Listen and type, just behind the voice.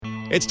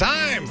It's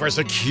time for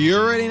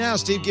Security Now.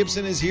 Steve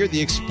Gibson is here, the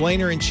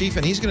explainer-in-chief,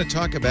 and he's going to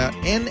talk about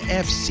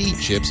NFC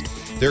chips.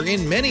 They're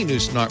in many new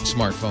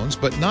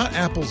smartphones, but not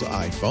Apple's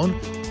iPhone.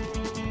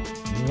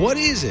 What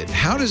is it?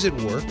 How does it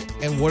work?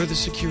 And what are the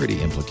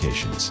security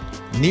implications?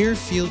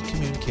 Near-field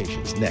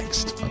communications,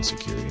 next on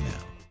Security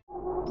Now.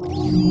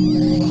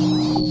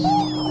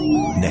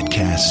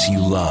 Netcasts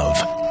you love.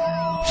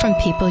 From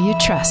people you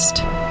trust.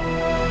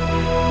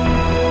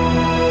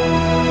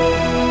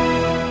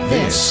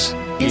 This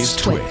is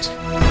Twit.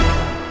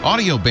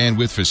 Audio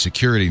bandwidth for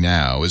Security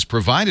Now is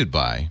provided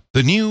by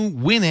the new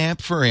Winamp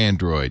for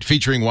Android,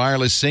 featuring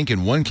wireless sync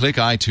and one-click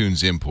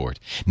iTunes import.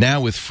 Now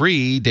with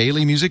free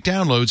daily music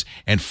downloads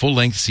and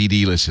full-length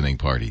CD listening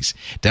parties.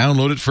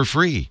 Download it for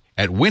free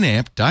at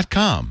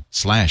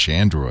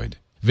winamp.com/Android.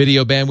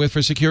 Video bandwidth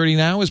for Security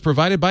Now is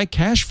provided by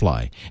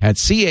CacheFly at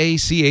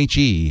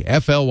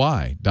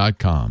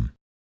CacheFly.com.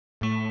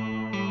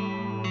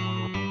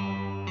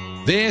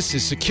 This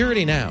is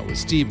Security Now with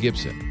Steve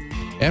Gibson.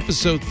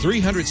 Episode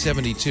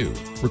 372,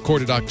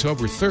 recorded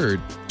October 3rd,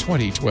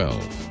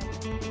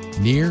 2012.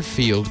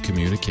 Near-field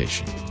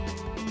communication.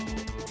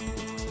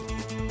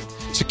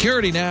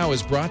 Security Now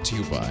is brought to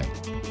you by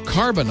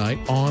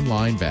Carbonite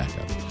Online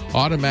Backup.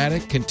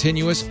 Automatic,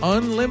 continuous,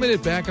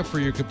 unlimited backup for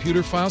your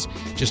computer files,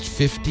 just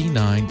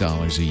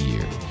 $59 a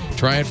year.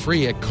 Try it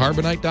free at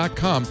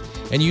Carbonite.com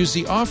and use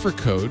the offer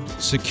code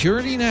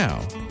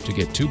SecurityNow to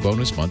get 2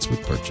 bonus months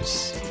with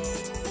purchase.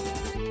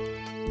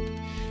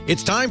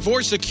 It's time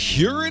for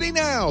Security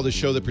Now, the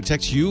show that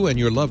protects you and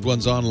your loved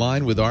ones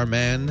online with our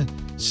man,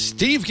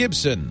 Steve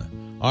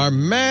Gibson, our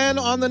man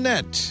on the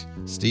net.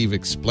 Steve,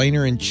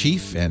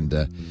 explainer-in-chief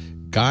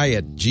and guy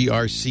at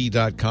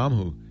grc.com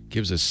who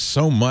gives us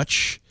so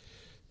much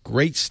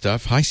great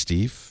stuff. Hi,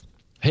 Steve.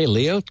 Hey,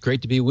 Leo. It's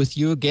great to be with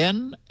you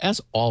again, as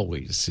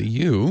always. See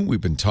you.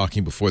 We've been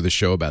talking before the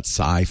show about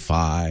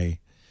sci-fi,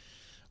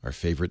 our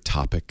favorite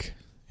topic,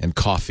 and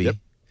coffee. Yep.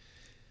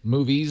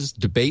 Movies,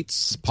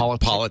 debates,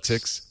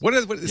 politics.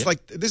 It's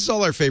like this is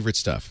all our favorite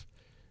stuff.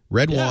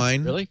 Red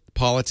wine, really?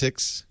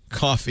 Politics,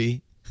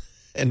 coffee,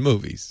 and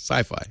movies,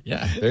 sci-fi.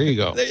 Yeah, there you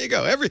go. There you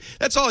go.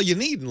 That's all you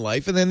need in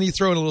life, and then you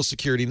throw in a little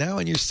Security Now,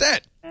 and you're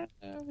set.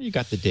 You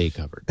got the day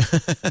covered.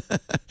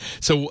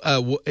 So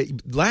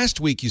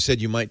last week you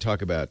said you might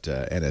talk about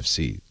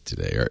NFC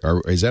today.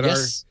 Is that our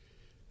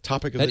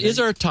topic of the day? That is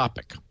our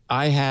topic.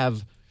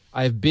 I've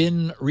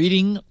been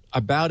reading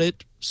about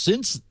it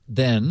since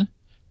then.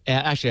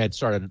 Actually, I'd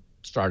started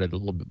a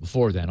little bit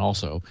before then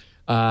also.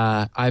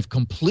 I've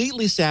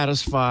completely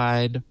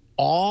satisfied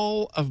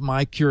all of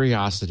my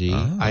curiosity.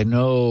 I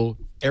know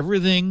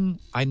everything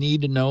I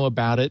need to know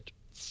about it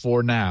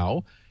for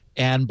now.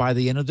 And by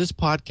the end of this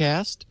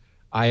podcast,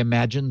 I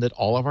imagine that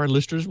all of our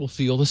listeners will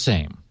feel the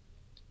same.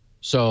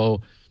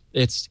 So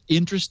it's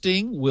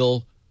interesting.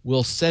 We'll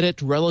set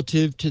it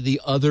relative to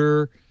the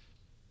other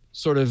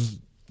sort of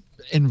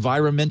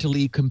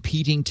environmentally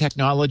competing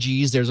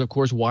technologies. There's, of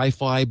course,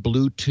 Wi-Fi,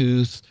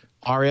 Bluetooth,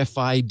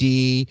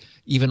 RFID,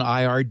 even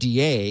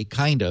IRDA,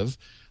 kind of.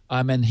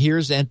 And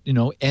here's,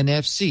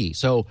 NFC.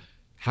 So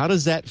how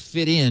does that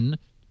fit in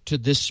to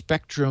this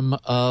spectrum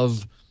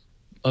of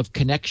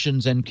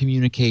connections and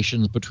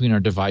communications between our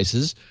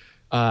devices?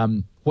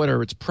 What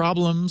are its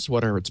problems?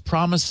 What are its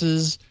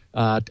promises?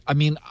 I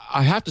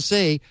have to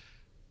say,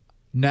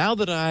 now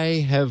that I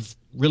have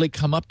really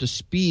come up to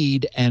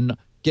speed and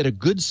get a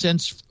good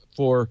sense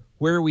for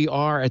where we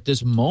are at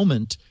this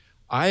moment,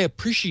 I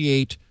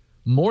appreciate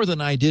more than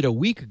I did a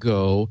week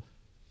ago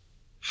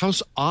how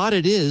odd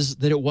it is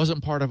that it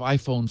wasn't part of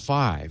iPhone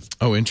 5.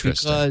 Oh,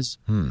 interesting. Because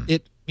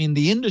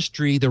the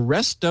industry, the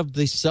rest of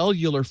the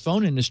cellular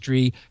phone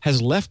industry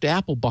has left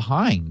Apple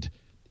behind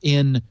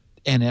in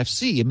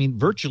NFC.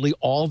 Virtually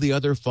all the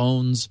other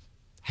phones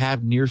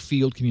have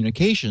near-field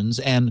communications,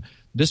 and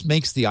this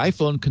makes the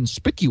iPhone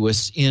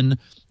conspicuous in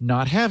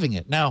not having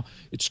it. Now,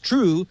 it's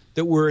true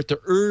that we're at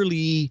the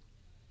early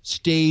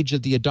stage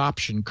of the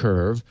adoption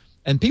curve,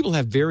 and people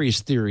have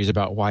various theories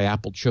about why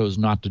Apple chose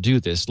not to do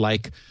this,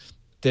 like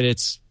that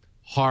it's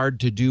hard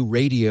to do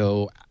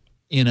radio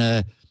in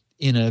a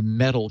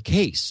metal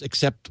case,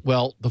 except,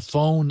 well, the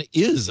phone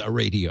is a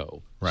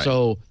radio. Right.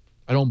 So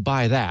I don't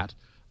buy that.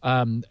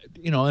 And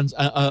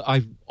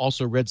I've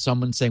also read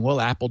someone saying, well,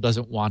 Apple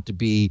doesn't want to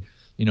be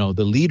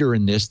the leader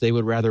in this. They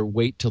would rather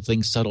wait till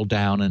things settle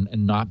down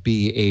and not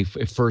be a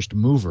first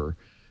mover.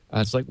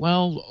 It's like,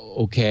 well,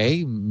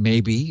 okay,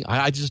 maybe.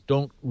 I just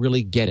don't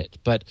really get it.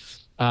 But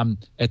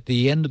at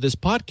the end of this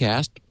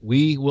podcast,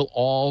 we will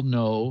all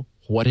know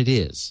what it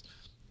is,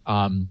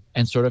 and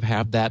sort of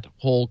have that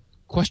whole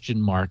question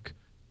mark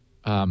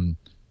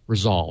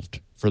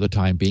resolved for the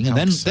time being. And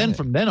then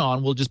from then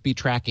on, we'll just be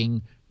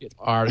tracking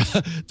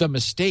the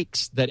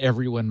mistakes that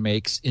everyone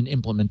makes in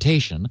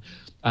implementation.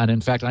 And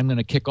in fact, I'm going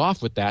to kick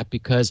off with that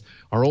because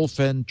our old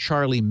friend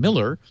Charlie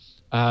Miller,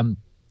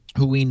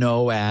 who we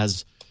know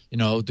as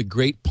the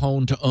great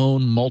Pwn to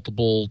Own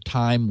multiple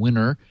time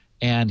winner,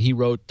 and he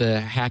wrote the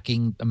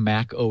Hacking the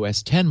Mac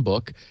OS X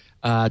book.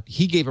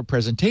 He gave a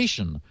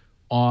presentation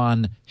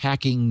on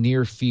hacking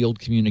near-field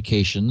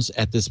communications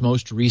at this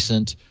most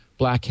recent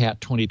Black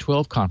Hat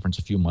 2012 conference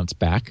a few months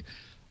back.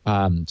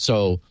 And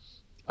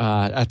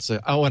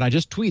I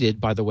just tweeted,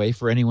 by the way,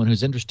 for anyone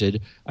who's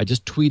interested, I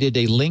just tweeted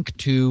a link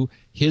to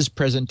his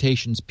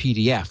presentation's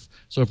PDF.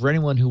 So for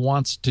anyone who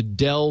wants to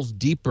delve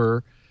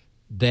deeper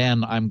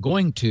than I'm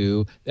going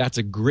to, that's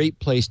a great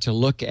place to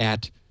look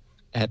at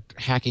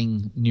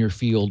hacking near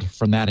field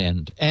from that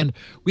end. And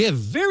we have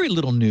very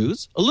little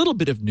news, a little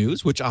bit of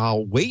news, which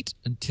I'll wait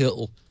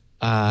until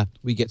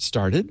we get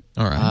started.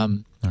 All right.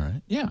 All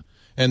right. Yeah.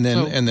 And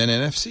then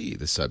NFC,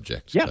 the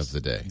subject of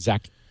the day.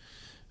 Exactly.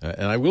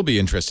 And I will be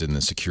interested in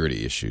the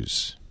security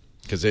issues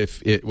because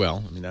if we're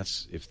going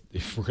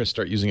to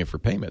start using it for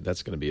payment,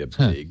 that's going to be a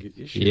big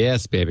issue.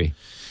 Yes, baby.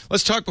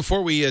 Let's talk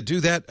before we do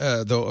that,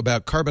 though,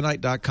 about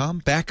Carbonite.com.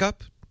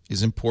 Backup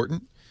is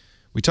important.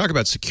 We talk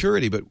about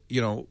security, but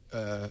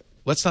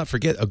let's not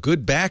forget a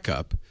good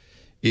backup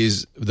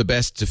is the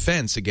best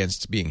defense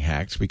against being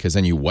hacked because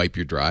then you wipe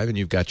your drive and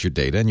you've got your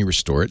data and you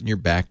restore it and you're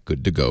back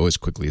good to go as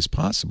quickly as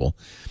possible.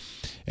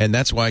 And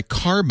that's why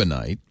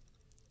Carbonite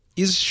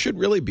should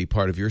really be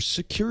part of your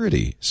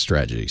security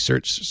strategy,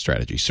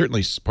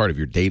 certainly part of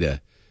your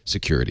data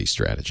security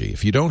strategy.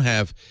 If you don't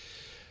have,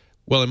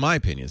 well, in my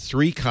opinion,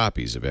 3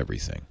 copies of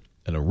everything,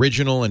 an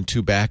original and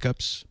 2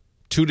 backups,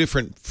 2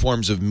 different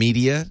forms of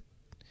media,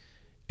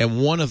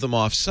 and one of them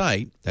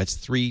off-site, that's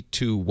 3,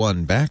 2,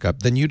 1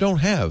 backup, then you don't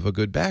have a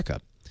good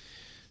backup.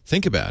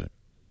 Think about it.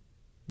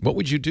 What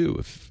would you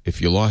do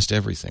if you lost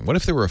everything? What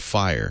if there were a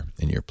fire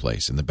in your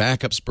place and the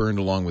backups burned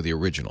along with the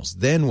originals?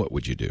 Then what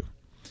would you do?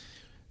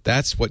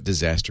 That's what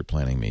disaster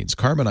planning means.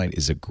 Carbonite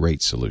is a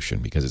great solution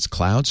because it's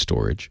cloud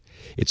storage.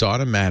 It's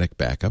automatic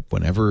backup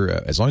whenever,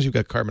 as long as you've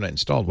got Carbonite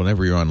installed,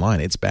 whenever you're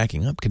online, it's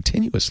backing up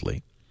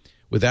continuously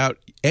without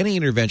any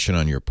intervention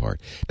on your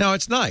part. Now,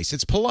 it's nice.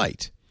 It's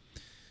polite.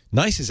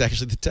 Nice is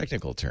actually the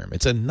technical term.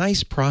 It's a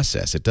nice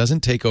process. It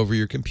doesn't take over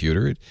your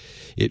computer.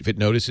 If it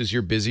notices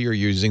you're busy or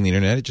using the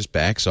internet, it just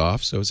backs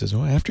off. So it says,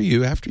 oh, after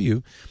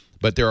you.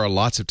 But there are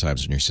lots of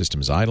times when your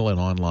system is idle and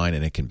online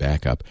and it can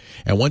back up.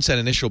 And once that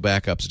initial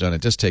backup's done,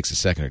 it just takes a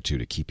second or two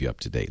to keep you up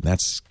to date. And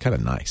that's kind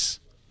of nice.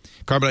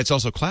 Carbonite's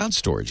also cloud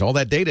storage. All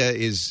that data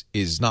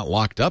is not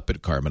locked up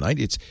at Carbonite.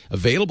 It's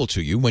available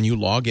to you when you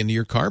log into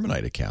your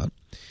Carbonite account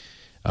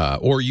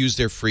or use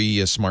their free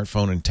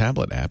smartphone and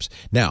tablet apps.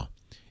 Now,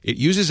 it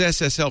uses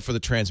SSL for the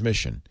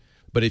transmission.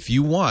 But if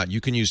you want,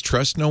 you can use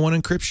Trust No One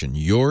encryption.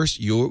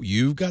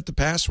 You've got the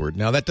password.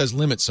 Now, that does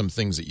limit some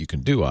things that you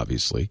can do,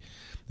 obviously,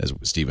 as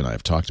Steve and I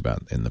have talked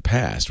about in the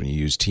past. When you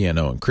use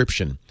TNO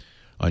encryption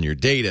on your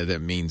data,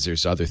 that means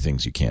there's other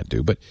things you can't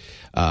do. But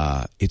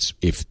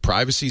if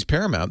privacy is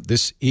paramount,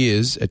 this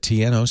is a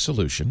TNO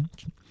solution.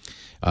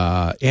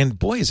 And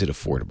boy, is it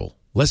affordable.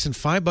 Less than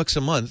 $5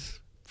 a month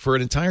for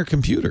an entire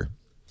computer.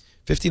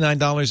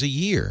 $59 a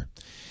year.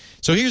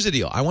 So here's the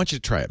deal. I want you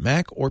to try it.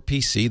 Mac or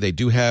PC, they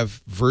do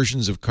have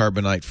versions of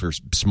Carbonite for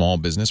small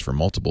business, for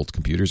multiple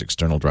computers,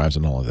 external drives,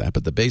 and all of that.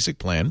 But the basic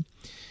plan,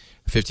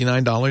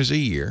 $59 a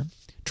year.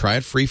 Try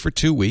it free for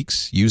 2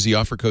 weeks. Use the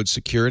offer code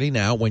SECURITY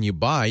now. When you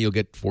buy, you'll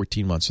get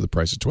 14 months for the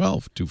price of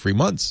 12. 2 free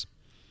months.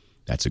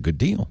 That's a good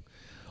deal.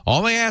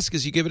 All I ask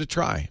is you give it a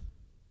try.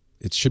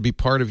 It should be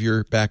part of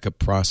your backup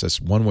process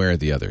one way or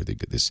the other.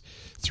 This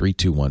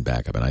 3-2-1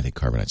 backup, and I think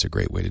Carbonite's a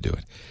great way to do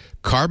it.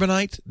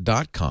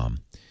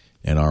 Carbonite.com.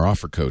 And our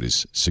offer code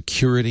is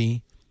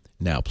SECURITY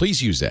now.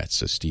 Please use that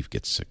so Steve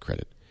gets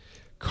credit.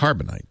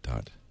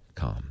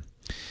 Carbonite.com.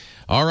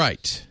 All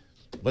right.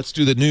 Let's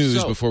do the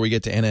news before we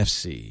get to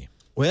NFC.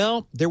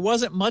 Well, there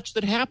wasn't much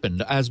that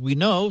happened. As we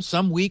know,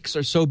 some weeks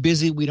are so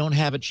busy we don't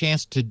have a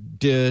chance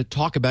to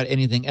talk about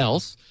anything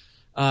else.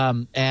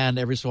 And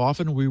every so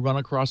often we run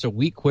across a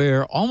week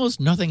where almost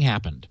nothing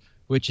happened,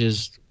 which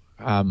is,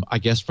 I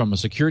guess, from a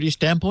security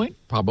standpoint,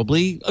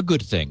 probably a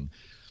good thing.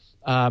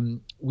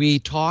 We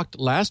talked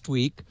last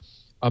week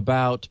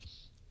about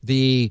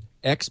the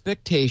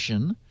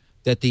expectation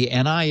that the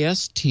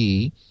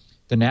NIST,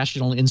 the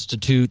National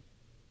Institute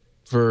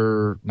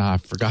for I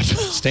forgot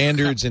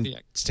Standards and Time?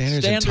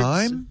 Standards and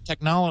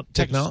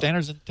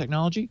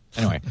Technology?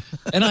 Anyway,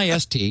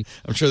 NIST.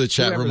 I'm sure the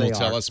chat room will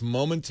tell us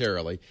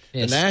momentarily.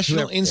 Yes, the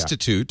National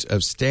Institute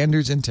of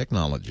Standards and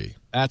Technology.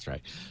 That's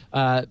right.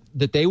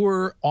 That they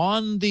were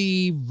on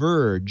the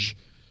verge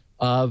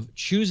of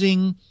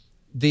choosing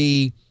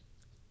the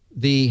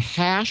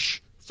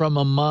hash from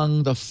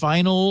among the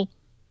final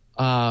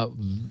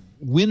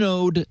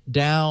winnowed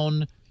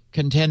down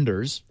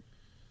contenders,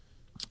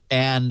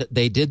 and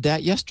they did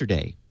that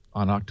yesterday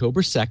on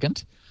October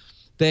 2nd.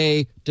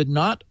 They did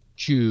not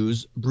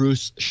choose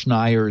Bruce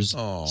Schneier's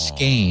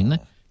skein,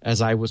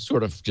 as I was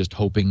sort of just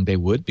hoping they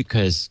would,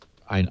 because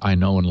I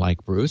know and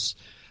like Bruce.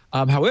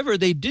 However,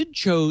 they did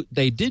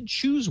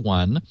choose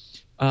one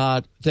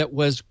that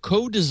was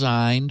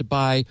co-designed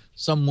by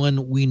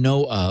someone we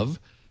know of,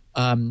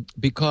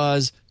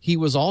 because he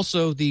was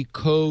also the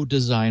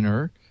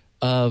co-designer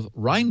of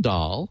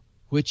Rheindahl,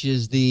 which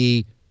is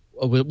the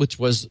which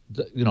was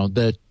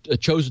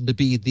chosen to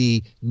be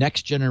the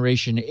next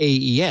generation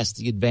AES,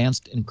 the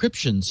Advanced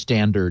Encryption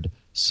Standard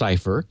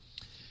cipher.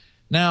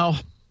 Now,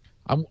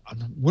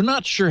 we're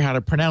not sure how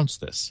to pronounce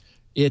this.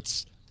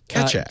 It's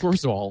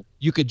first of all,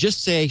 you could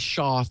just say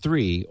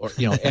SHA-3 or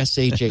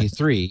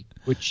SHA-3,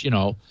 which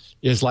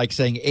is like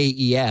saying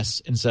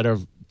AES instead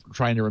of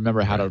trying to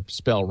remember how to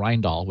spell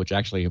Rindal, which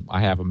actually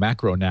I have a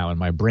macro now in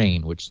my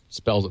brain which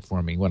spells it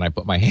for me when I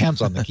put my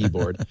hands on the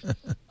keyboard.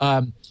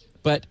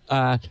 But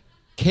Keccak.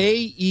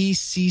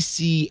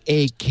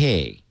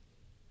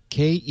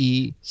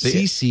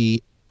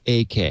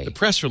 Keccak. The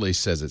press release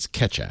says it's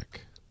Keccak.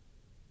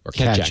 Or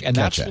Keccak. And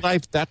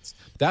Keccak.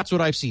 that's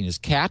what I've seen is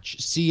catch,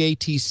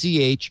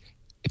 CATCH,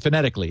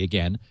 phonetically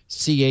again,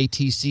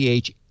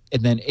 CATCH,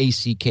 and then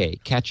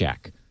ACK,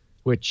 Keccak,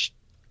 which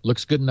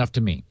looks good enough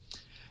to me.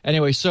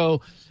 Anyway,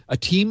 so a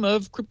team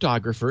of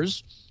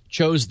cryptographers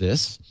chose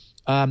this.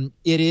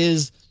 It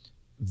is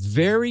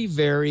very,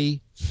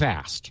 very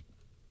fast.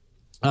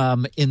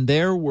 In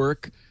their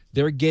work,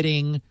 they're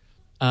getting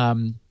a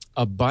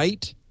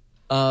byte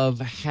of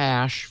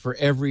hash for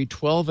every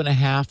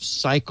 12.5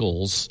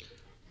 cycles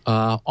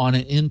on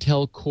an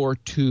Intel Core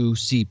 2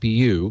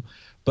 CPU,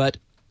 but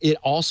it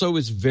also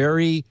is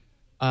very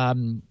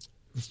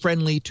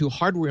friendly to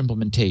hardware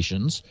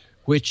implementations,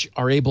 which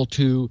are able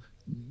to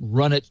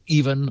run it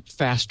even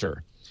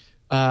faster.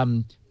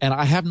 And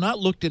I have not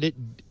looked at it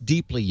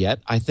deeply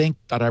yet. I think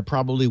that I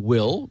probably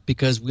will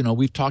because,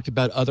 we've talked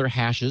about other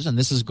hashes, and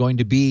this is going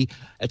to be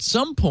at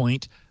some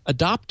point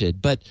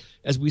adopted. But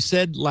as we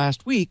said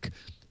last week,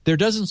 there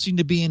doesn't seem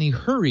to be any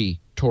hurry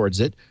towards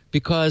it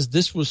because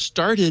this was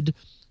started,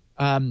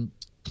 8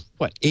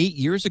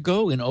 years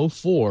ago in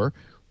 2004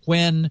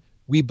 when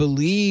we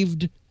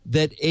believed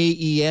that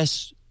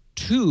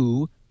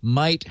AES-2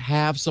 might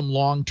have some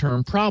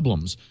long-term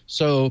problems.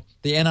 So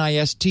the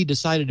NIST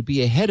decided to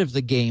be ahead of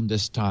the game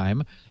this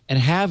time and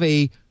have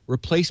a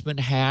replacement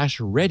hash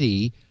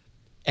ready.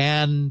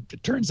 And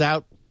it turns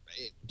out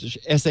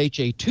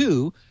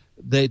SHA-2,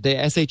 the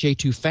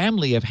SHA-2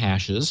 family of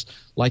hashes,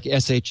 like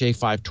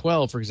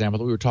SHA-512, for example,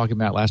 that we were talking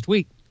about last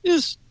week,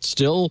 is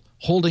still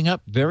holding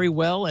up very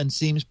well and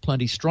seems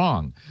plenty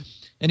strong.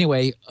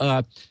 Anyway,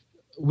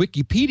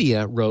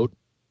 Wikipedia wrote,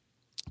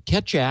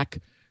 Keccak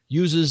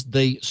uses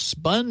the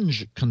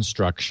sponge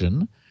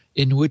construction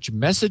in which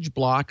message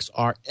blocks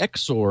are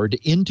XORed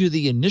into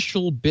the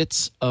initial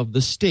bits of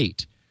the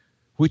state,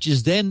 which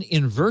is then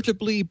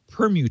invertibly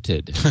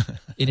permuted.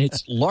 In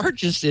its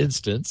largest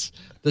instance,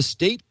 the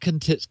state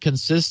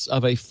consists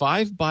of a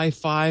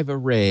 5x5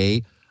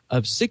 array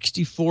of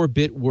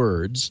 64-bit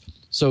words,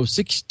 so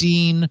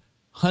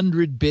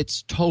 1,600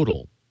 bits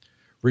total.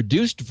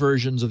 Reduced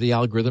versions of the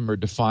algorithm are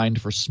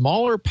defined for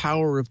smaller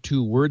power of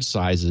 2 word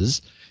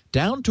sizes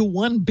down to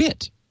 1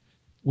 bit,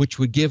 which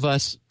would give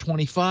us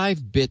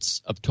 25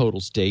 bits of total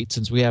state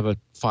since we have a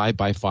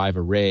 5x5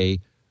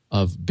 array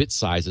of bit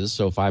sizes.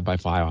 So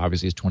 5x5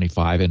 obviously is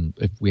 25, and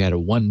if we had a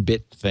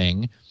 1-bit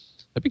thing,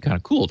 that'd be kind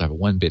of cool to have a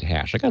 1-bit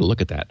hash. I got to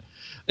look at that.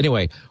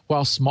 Anyway,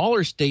 while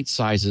smaller state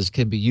sizes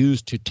can be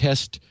used to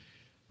test,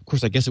 of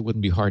course, I guess it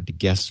wouldn't be hard to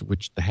guess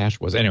which the hash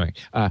was. Anyway,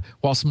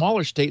 while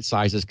smaller state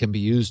sizes can be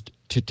used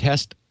to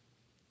test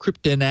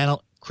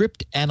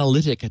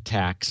cryptanalytic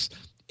attacks,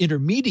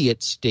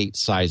 intermediate state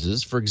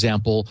sizes, for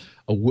example,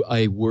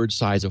 a word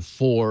size of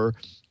 4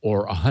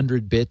 or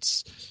 100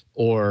 bits,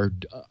 or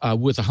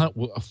with a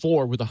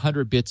 4 with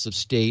 100 bits of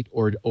state,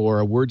 or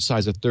a word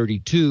size of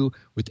 32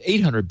 with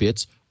 800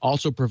 bits,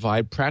 also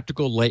provide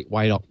practical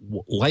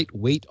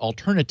lightweight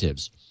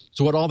alternatives.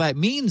 So what all that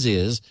means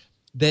is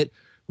that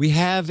we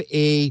have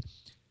a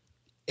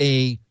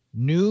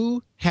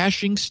new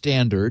hashing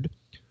standard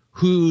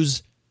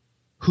whose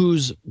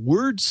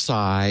word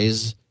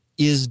size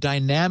is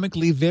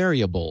dynamically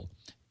variable.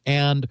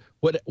 And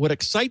what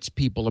excites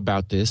people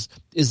about this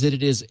is that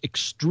it is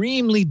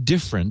extremely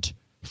different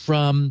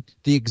from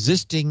the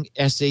existing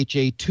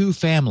SHA-2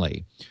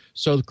 family.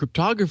 So the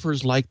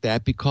cryptographers like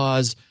that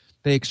because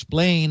they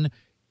explain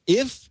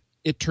if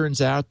it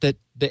turns out that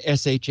the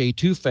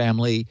SHA-2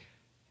 family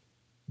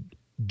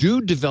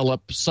do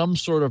develop some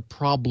sort of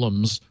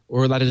problems,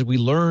 or that is we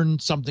learn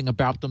something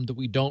about them that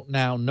we don't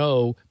now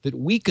know that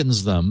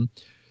weakens them,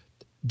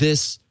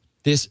 this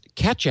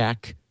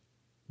Keccak,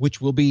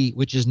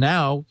 which is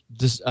now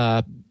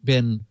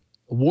been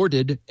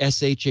awarded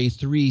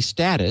SHA-3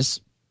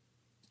 status,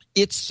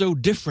 it's so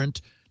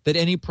different that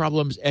any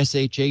problems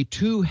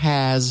SHA-2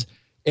 has,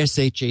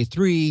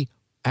 SHA-3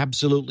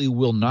 absolutely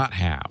will not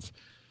have.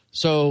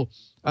 So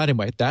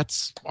anyway,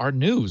 that's our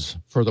news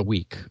for the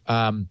week.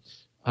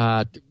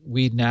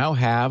 We now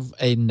have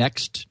a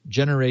next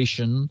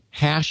generation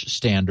hash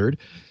standard.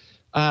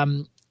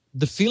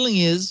 The feeling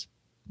is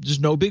there's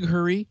no big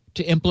hurry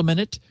to implement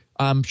it.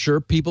 I'm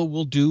sure people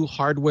will do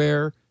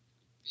hardware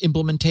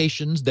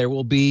implementations. There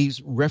will be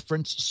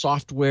reference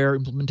software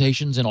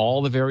implementations in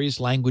all the various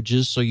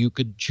languages, so you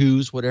could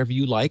choose whatever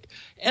you like.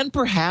 And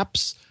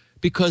perhaps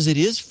because it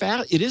is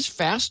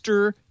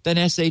faster than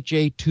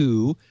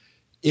SHA-2,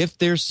 if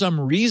there's some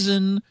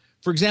reason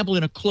for example,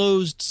 in a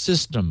closed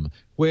system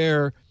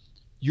where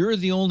you're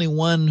the only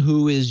one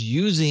who is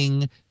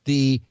using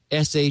the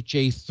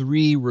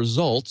SHA-3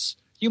 results,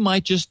 you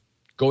might just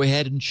go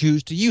ahead and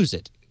choose to use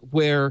it,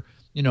 where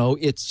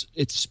its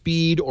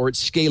speed or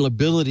its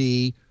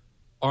scalability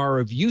are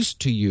of use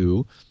to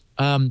you.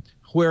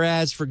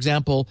 Whereas, for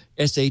example,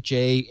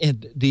 SHA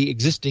and the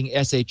existing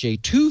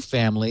SHA-2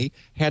 family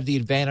have the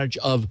advantage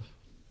of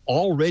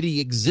already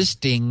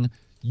existing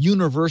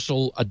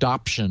universal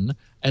adoption.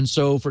 And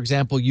so, for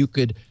example, you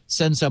could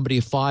send somebody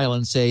a file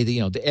and say, the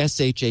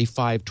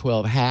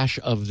SHA-512 hash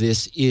of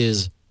this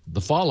is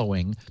the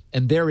following,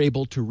 and they're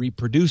able to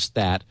reproduce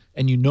that,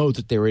 and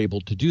that they're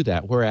able to do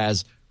that.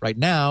 Whereas right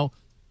now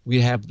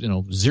we have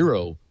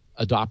zero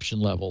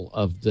adoption level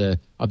of the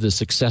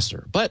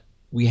successor, but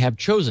we have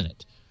chosen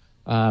it.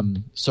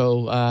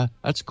 So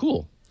that's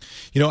cool.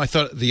 I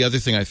thought the other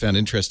thing I found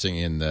interesting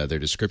in their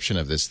description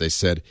of this, they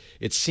said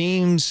it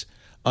seems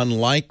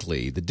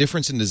unlikely, the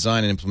difference in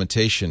design and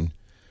implementation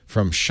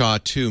from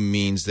SHA-2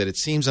 means that it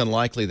seems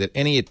unlikely that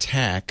any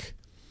attack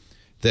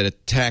that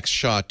attacks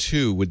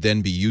SHA-2 would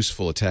then be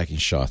useful attacking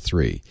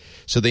SHA-3.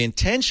 So they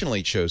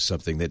intentionally chose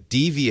something that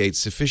deviates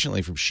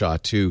sufficiently from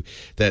SHA-2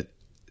 that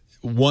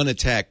one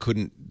attack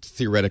couldn't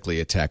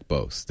theoretically attack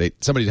both.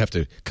 Somebody'd have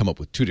to come up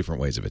with two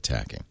different ways of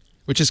attacking,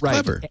 which is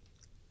clever.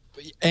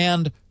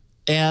 And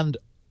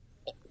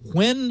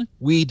when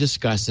we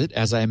discuss it,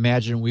 as I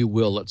imagine we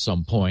will at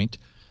some point,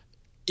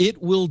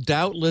 it will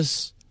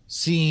doubtless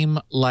seem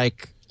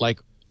like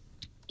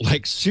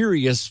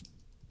serious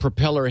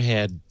propeller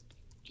head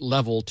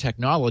level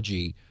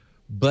technology,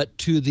 but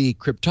to the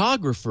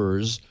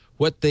cryptographers,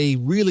 what they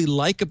really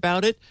like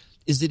about it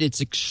is that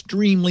it's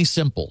extremely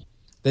simple.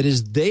 That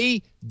is,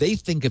 they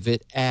think of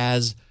it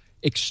as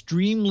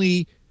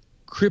extremely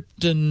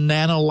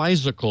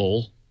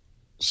cryptanalysical.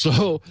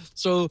 So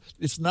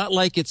it's not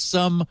like it's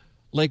some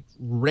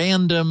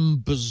random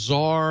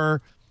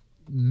bizarre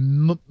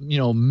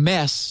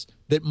mess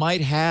that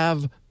might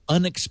have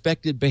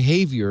unexpected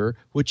behavior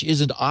which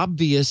isn't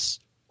obvious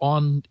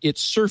on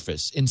its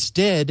surface.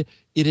 Instead,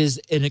 it is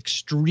an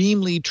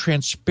extremely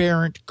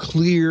transparent,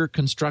 clear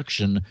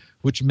construction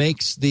which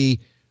makes the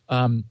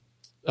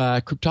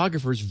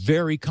cryptographers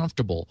very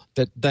comfortable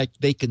that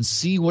they can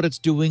see what it's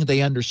doing,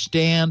 they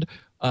understand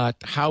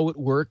how it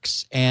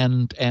works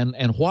and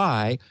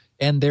why,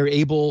 and they're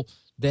able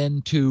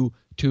then to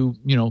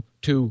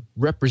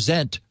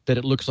represent that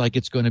it looks like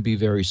it's going to be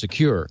very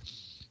secure.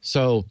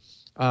 So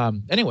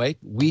anyway,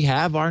 we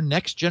have our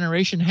next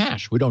generation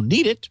hash. We don't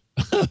need it,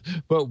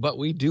 but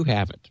we do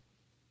have it.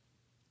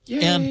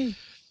 Yay.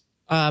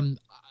 And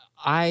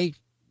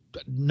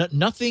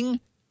nothing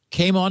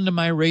came onto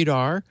my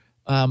radar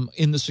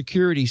in the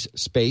security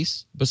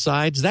space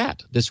besides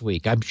that this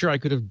week. I'm sure I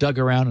could have dug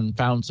around and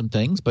found some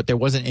things, but there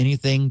wasn't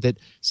anything that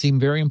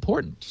seemed very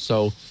important.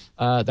 So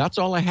that's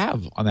all I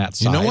have on that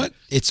side. You know what?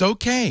 It's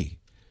okay.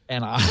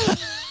 And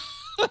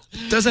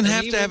doesn't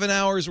have to have an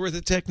hour's worth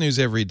of tech news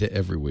every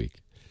week.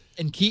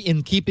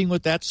 In keeping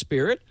with that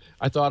spirit,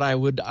 I thought I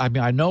would. I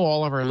mean, I know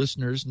all of our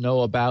listeners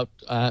know about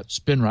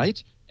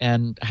SpinRite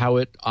and how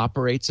it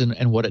operates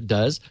and what it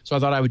does. So I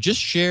thought I would just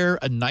share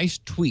a nice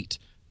tweet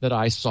that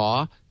I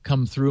saw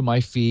come through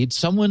my feed.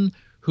 Someone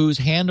whose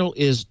handle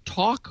is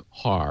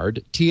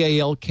TalkHard,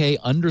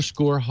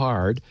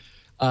 TALK_hard,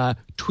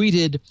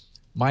 tweeted,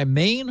 "My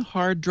main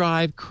hard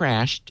drive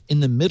crashed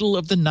in the middle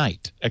of the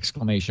night! !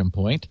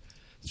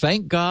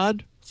 Thank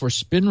God for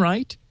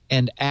SpinRite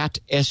and at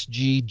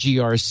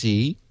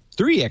SGGRC,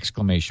 3!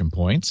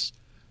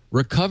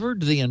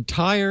 Recovered the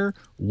entire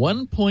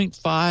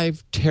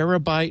 1.5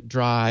 terabyte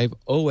drive,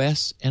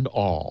 OS and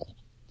all."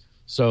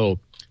 So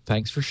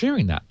thanks for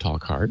sharing that,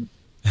 TalkHard.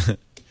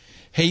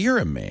 Hey, you're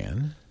a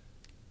man.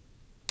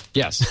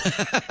 Yes.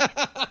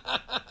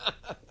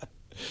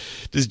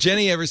 Does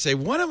Jenny ever say,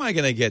 what am I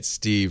going to get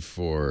Steve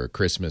for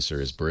Christmas or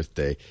his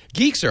birthday?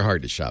 Geeks are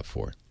hard to shop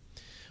for.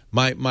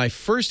 My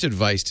first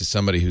advice to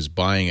somebody who's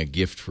buying a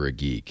gift for a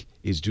geek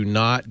is do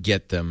not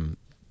get them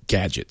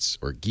gadgets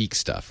or geek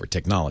stuff or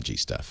technology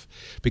stuff,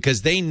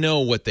 because they know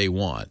what they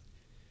want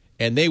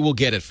and they will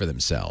get it for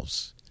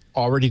themselves.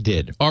 Already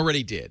did.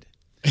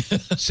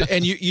 So,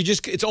 and you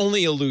just, it's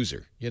only a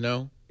loser,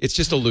 It's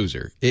just a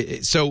loser.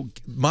 So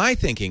my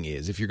thinking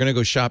is, if you're going to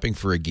go shopping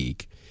for a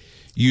geek,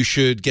 you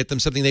should get them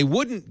something they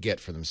wouldn't get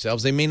for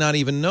themselves, they may not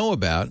even know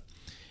about.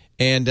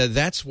 And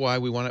that's why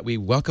we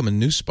welcome a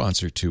new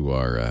sponsor to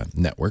our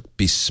network,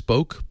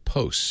 Bespoke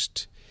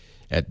Post,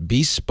 at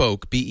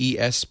Bespoke,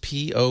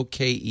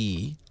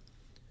 BESPOKE,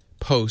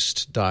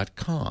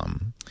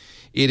 post.com.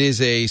 It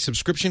is a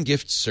subscription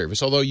gift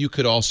service, although you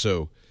could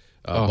also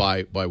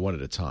buy one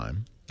at a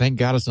time. Thank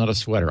God it's not a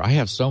sweater. I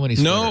have so many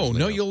sweaters.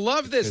 No, you'll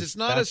love this. It's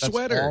not a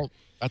sweater.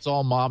 That's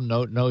all Mom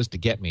knows to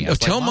get me. No,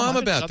 tell Mom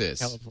about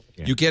this.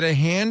 You get a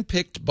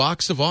hand-picked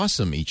box of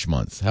awesome each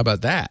month. How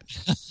about that?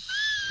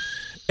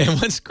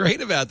 And what's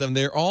great about them,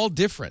 they're all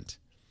different.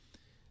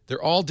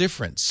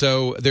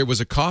 So there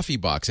was a coffee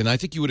box, and I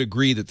think you would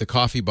agree that the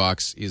coffee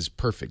box is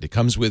perfect. It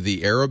comes with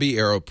the Aerobee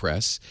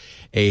AeroPress,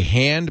 a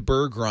hand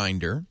burr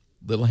grinder,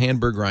 little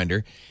Hamburg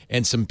grinder,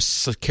 and some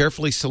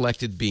carefully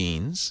selected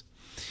beans.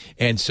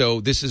 And so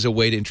this is a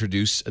way to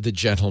introduce the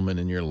gentleman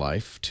in your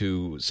life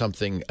to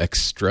something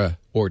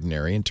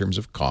extraordinary in terms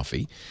of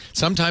coffee.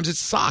 Sometimes it's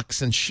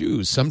socks and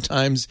shoes.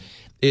 Sometimes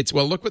it's,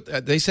 well, look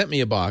what they sent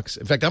me a box.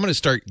 In fact, I'm going to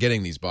start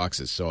getting these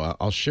boxes, so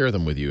I'll share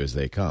them with you as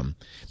they come.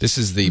 This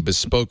is the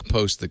bespoke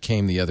post that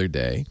came the other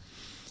day,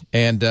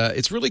 and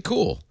it's really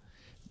cool.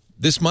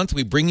 This month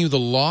we bring you the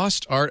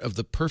lost art of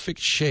the perfect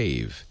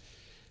shave.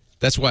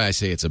 That's why I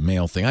say it's a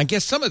male thing. I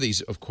guess some of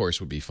these, of course,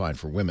 would be fine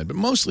for women, but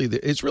mostly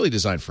it's really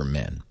designed for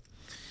men.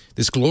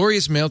 This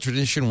glorious male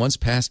tradition, once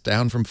passed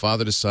down from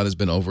father to son, has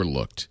been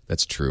overlooked.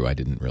 That's true. I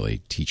didn't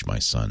really teach my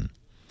son,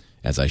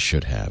 as I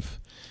should have.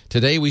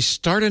 Today, we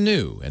start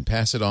anew and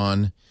pass it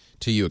on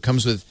to you. It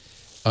comes with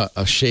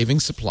a shaving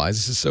supplies.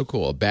 This is so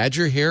cool. A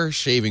badger hair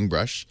shaving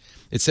brush.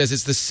 It says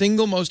it's the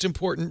single most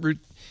important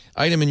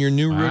item in your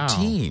new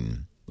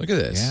routine. Look at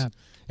this. Yeah.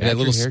 And a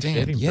little Hair stand.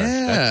 shaving brush.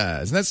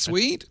 Yeah. Isn't that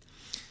sweet?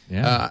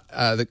 Yeah.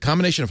 The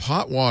combination of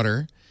hot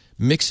water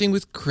mixing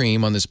with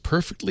cream on this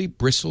perfectly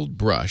bristled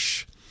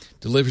brush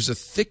delivers a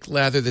thick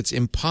lather that's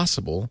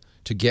impossible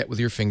to get with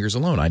your fingers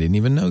alone. I didn't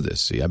even know this.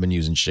 See, I've been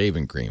using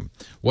shaving cream.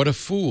 What a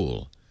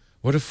fool.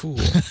 What a fool.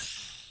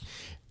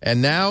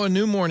 And now a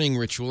new morning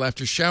ritual.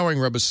 After showering,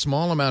 rub a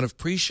small amount of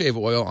pre-shave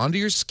oil onto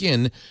your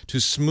skin to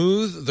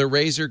smooth the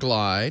razor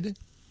glide.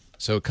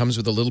 So it comes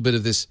with a little bit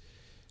of this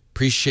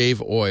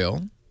pre-shave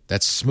oil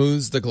that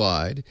smooths the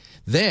glide.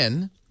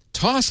 Then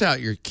toss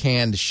out your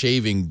canned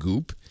shaving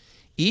goop.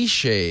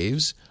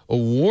 eShave's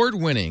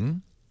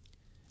award-winning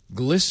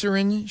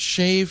glycerin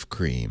shave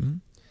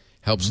cream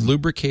helps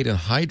lubricate and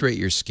hydrate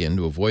your skin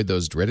to avoid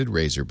those dreaded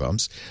razor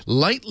bumps.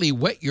 Lightly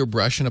wet your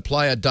brush and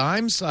apply a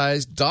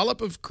dime-sized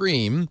dollop of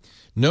cream.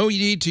 No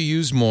need to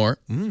use more.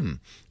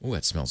 Oh,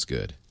 that smells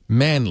good.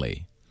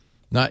 Manly.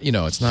 Not,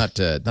 it's not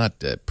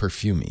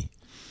perfumey.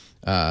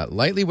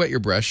 Lightly wet your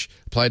brush.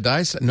 Apply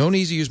dye. No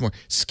need to use more.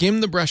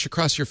 Skim the brush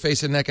across your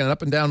face and neck in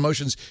up and down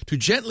motions to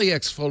gently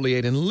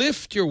exfoliate and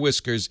lift your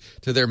whiskers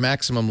to their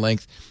maximum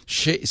length.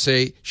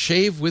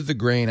 Shave with the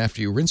grain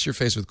after you rinse your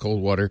face with cold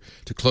water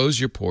to close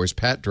your pores,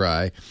 pat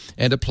dry,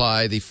 and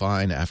apply the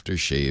fine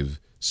aftershave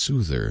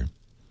soother.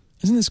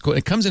 Isn't this cool?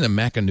 It comes in a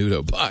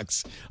Macanudo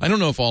box. I don't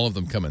know if all of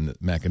them come in the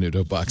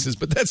Macanudo boxes,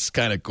 but that's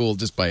kind of cool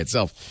just by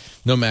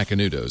itself. No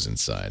Macanudos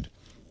inside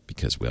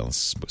because, well,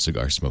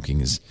 cigar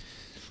smoking is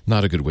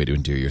not a good way to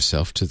endear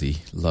yourself to the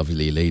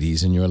lovely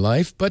ladies in your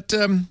life, but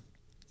I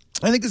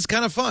think it's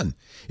kind of fun.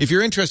 If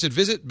you're interested,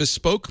 visit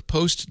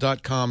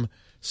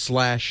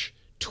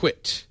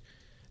bespokepost.com/twit.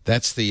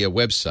 That's the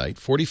website.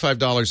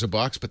 $45 a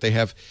box, but they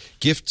have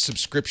gift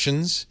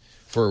subscriptions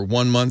for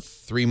 1 month,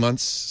 3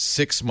 months,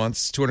 6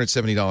 months,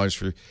 $270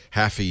 for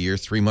half a year.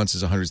 3 months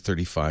is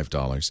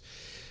 $135.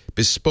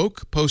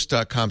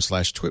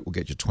 Bespokepost.com/twit will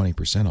get you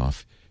 20%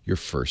 off your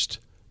first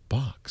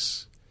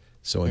box.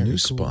 So a new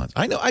sponsor.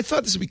 I know. I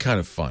thought this would be kind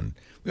of fun.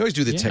 We always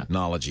do the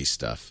technology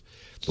stuff.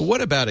 But what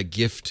about a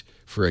gift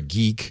for a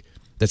geek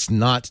that's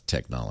not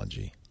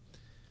technology?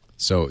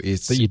 So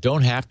you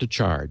don't have to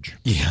charge.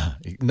 Yeah.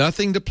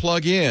 Nothing to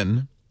plug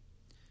in.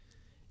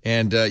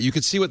 And you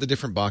can see what the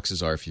different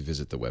boxes are if you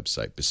visit the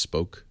website,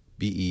 Bespoke,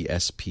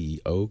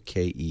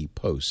 BESPOKE,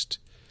 post,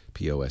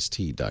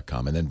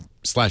 POST.com, and then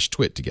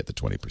 /twit to get the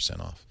 20%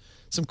 off.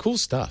 Some cool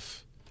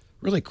stuff.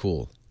 Really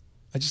cool.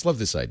 I just love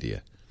this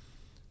idea.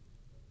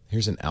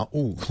 Here's an I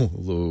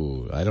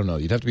don't know.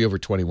 You'd have to be over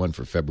 21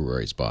 for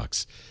February's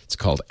box. It's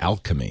called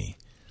Alchemy,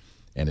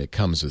 and it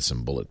comes with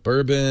some bullet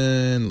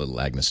bourbon, a little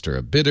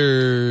Angostura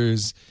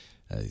bitters,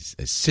 a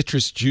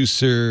citrus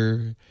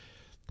juicer,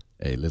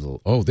 a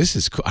little. Oh, this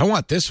is cool. I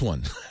want this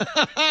one.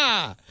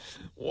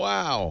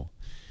 Wow.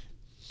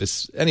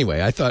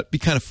 Anyway, I thought it'd be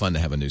kind of fun to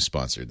have a new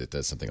sponsor that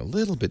does something a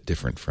little bit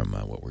different from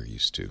what we're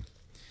used to.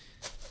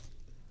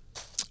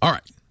 All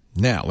right.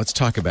 Now, let's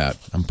talk about,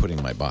 I'm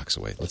putting my box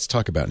away. Let's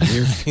talk about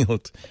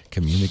near-field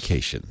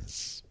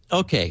communications.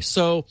 Okay,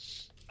 so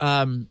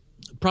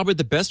probably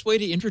the best way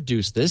to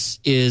introduce this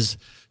is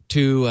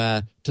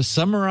to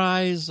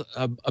summarize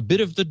a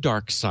bit of the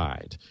dark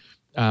side.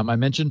 I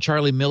mentioned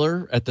Charlie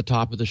Miller at the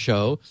top of the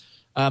show.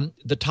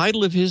 The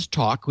title of his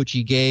talk, which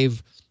he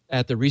gave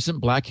at the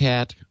recent Black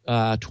Hat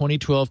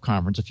 2012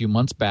 conference a few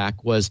months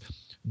back, was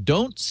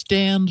 "Don't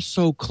Stand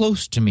So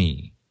Close to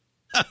Me."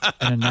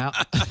 And now,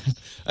 I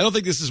don't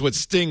think this is what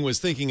Sting was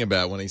thinking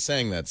about when he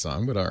sang that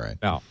song, but all right.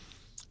 Now,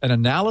 an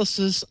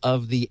analysis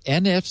of the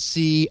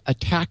NFC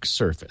attack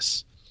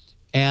surface.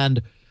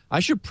 And I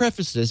should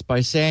preface this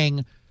by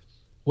saying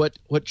what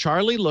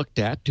Charlie looked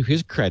at, to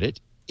his credit,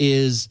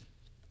 is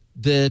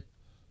the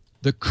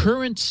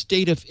current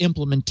state of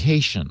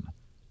implementation.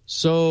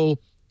 So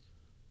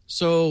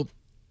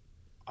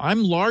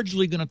I'm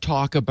largely going to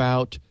talk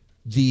about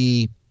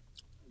the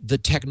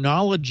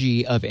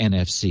technology of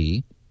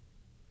NFC,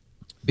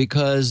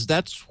 because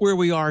that's where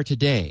we are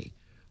today.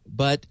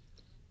 But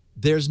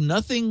there's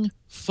nothing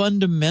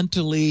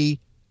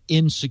fundamentally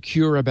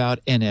insecure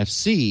about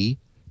NFC.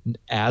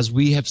 As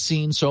we have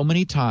seen so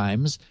many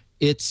times,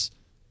 it's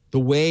the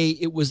way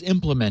it was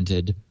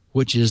implemented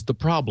which is the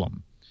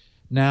problem.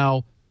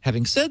 Now,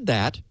 having said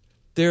that,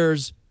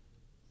 there's,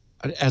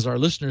 as our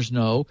listeners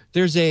know,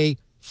 there's a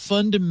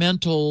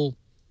fundamental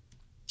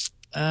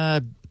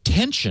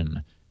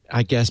tension,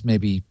 I guess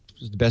maybe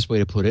is the best way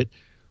to put it.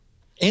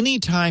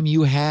 Anytime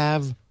you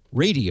have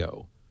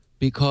radio,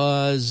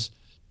 because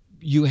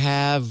you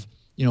have,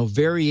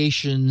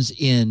 variations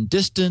in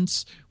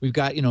distance, we've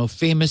got,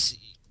 famous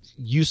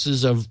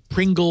uses of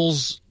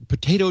Pringles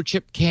potato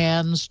chip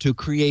cans to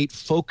create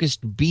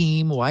focused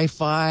beam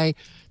Wi-Fi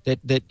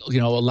that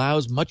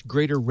allows much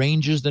greater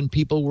ranges than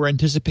people were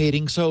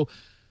anticipating. So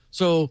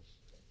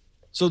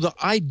the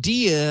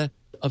idea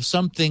of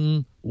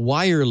something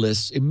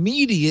wireless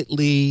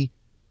immediately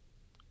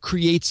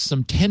creates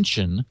some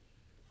tension,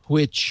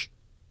 which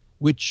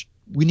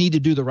we need to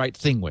do the right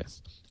thing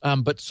with.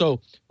 But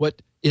so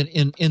what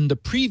in the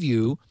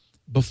preview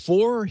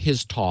before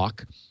his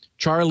talk,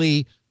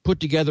 Charlie put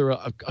together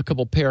a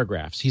couple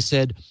paragraphs. He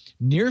said,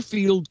 near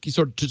field, to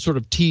sort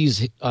of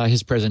tease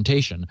his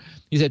presentation,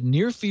 he said,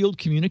 near field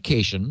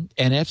communication,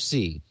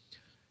 NFC,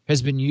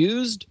 has been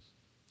used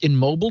in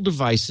mobile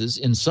devices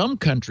in some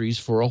countries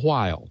for a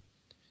while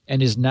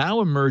and is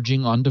now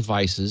emerging on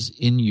devices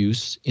in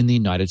use in the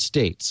United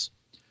States.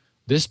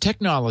 This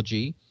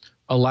technology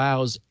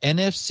allows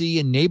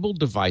NFC-enabled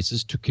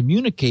devices to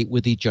communicate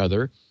with each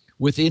other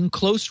within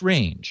close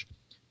range,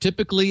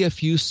 typically a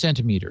few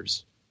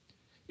centimeters.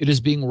 It is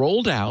being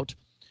rolled out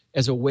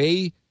as a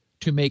way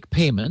to make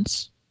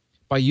payments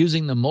by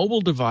using the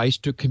mobile device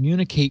to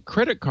communicate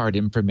credit card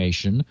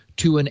information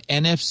to an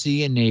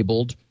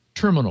NFC-enabled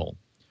terminal.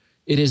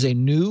 It is a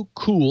new,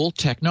 cool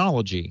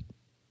technology.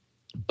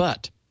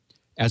 But,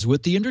 as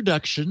with the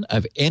introduction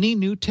of any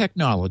new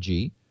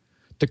technology,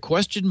 the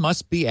question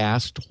must be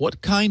asked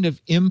what kind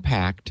of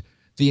impact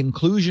the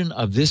inclusion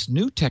of this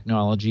new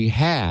technology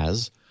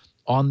has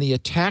on the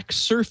attack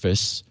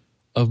surface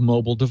of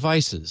mobile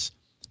devices.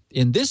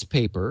 In this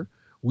paper,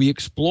 we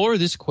explore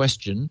this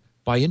question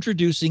by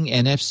introducing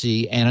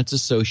NFC and its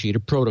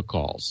associated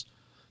protocols.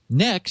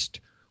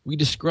 Next, we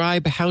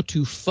describe how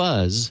to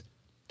fuzz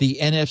the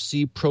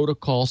NFC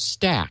protocol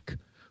stack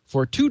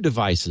for two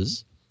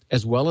devices,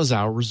 as well as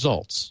our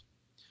results.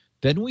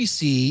 Then we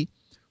see,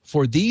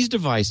 for these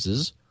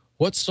devices,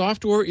 what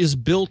software is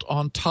built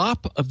on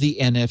top of the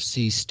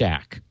NFC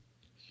stack.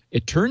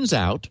 It turns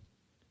out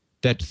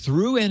that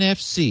through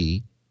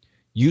NFC,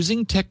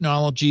 using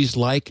technologies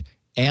like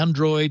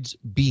Android's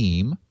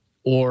Beam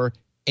or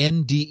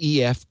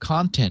NDEF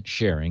content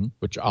sharing,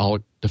 which I'll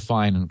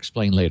define and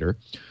explain later,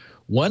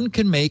 one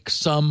can make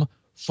some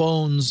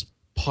phones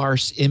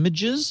parse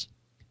images,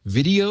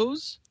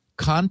 videos,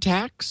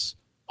 contacts,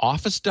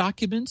 office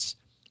documents,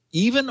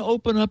 even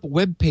open up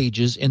web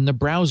pages in the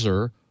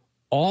browser,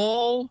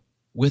 all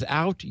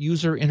without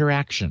user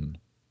interaction.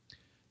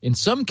 In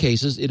some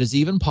cases, it is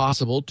even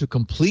possible to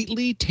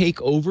completely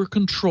take over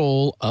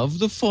control of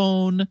the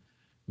phone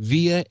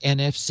via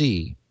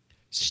NFC,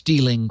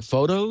 stealing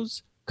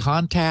photos,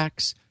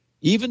 contacts,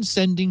 even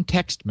sending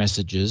text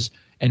messages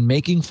and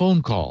making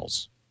phone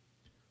calls.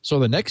 So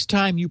the next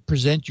time you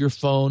present your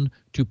phone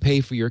to pay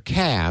for your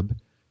cab,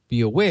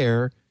 be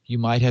aware you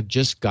might have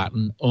just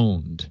gotten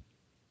owned.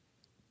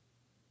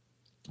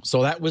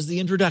 So that was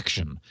the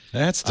introduction.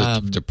 That's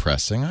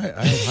depressing.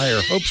 I had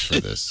higher hopes for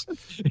this.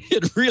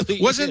 It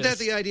really Wasn't that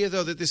the idea,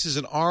 though, that this is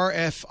an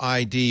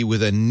RFID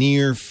with a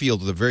near field,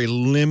 with a very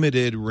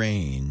limited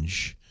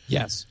range?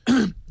 Yes.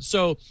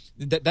 So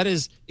that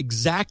is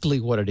exactly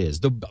what it is.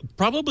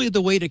 Probably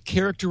the way to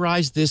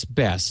characterize this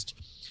best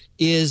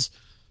is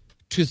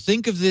to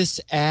think of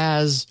this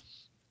as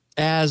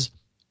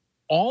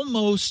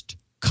almost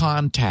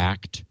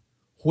contact,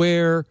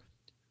 where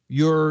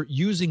you're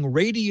using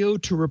radio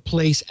to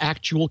replace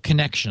actual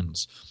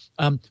connections.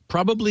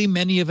 Probably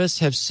many of us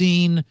have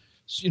seen,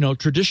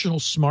 traditional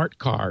smart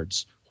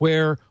cards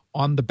where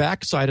on the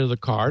back side of the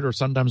card, or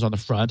sometimes on the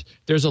front,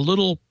 there's a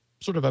little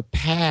sort of a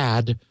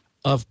pad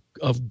of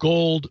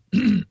gold,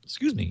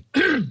 excuse me,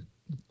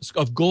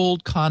 of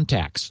gold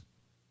contacts.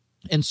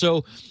 And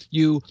so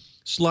you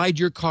slide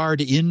your card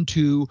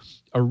into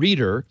a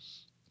reader,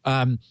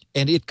 and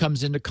it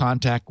comes into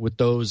contact with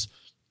those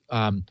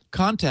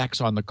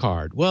contacts on the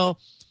card. Well,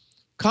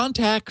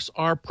 contacts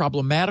are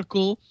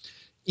problematical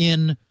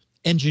in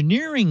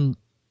engineering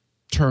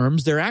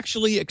terms. They're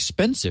actually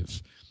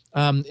expensive.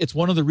 It's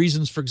one of the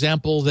reasons, for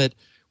example, that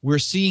we're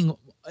seeing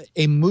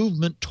a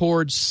movement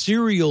towards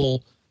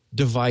serial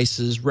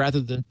devices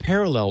rather than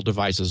parallel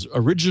devices.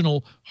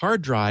 Original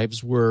hard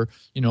drives were,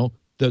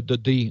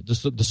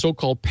 the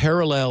so-called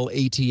parallel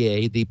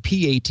ATA, the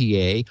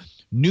PATA.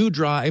 New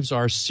drives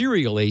are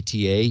serial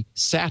ATA,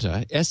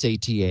 SATA,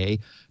 SATA,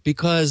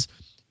 because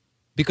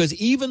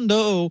even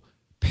though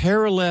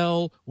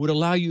parallel would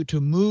allow you to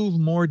move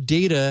more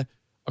data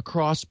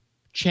across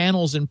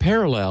channels in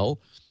parallel,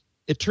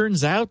 it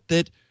turns out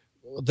that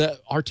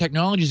our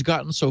technology has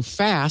gotten so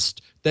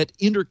fast that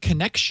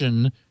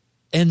interconnection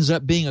ends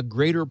up being a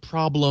greater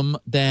problem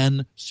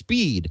than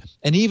speed.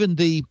 And even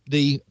the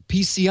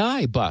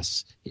PCI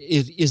bus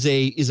is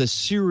a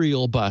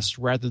serial bus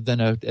rather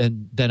than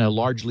a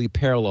largely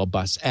parallel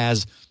bus,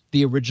 as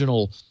the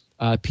original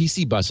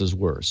PC buses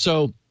were.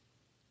 So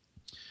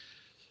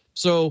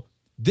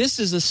this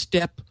is a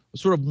step,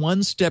 sort of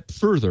one step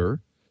further,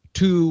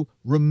 to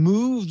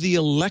remove the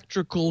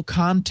electrical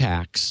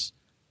contacts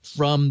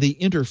from the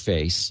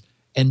interface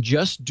and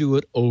just do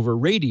it over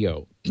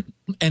radio.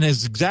 And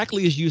as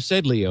exactly as you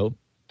said, Leo,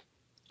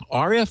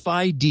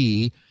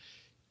 RFID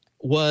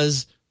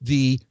was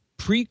the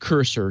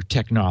precursor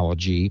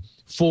technology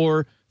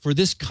for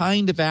this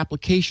kind of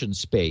application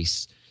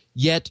space,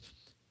 yet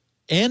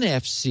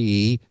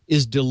NFC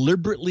is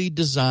deliberately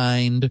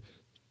designed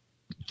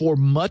for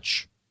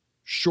much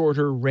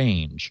shorter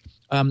range.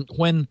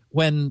 When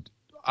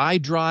I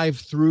drive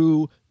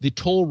through the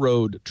toll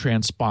road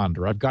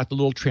transponder, I've got the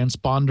little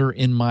transponder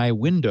in my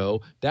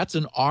window. That's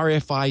an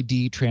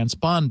RFID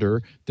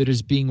transponder that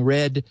is being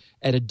read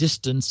at a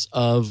distance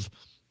of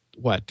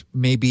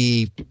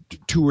maybe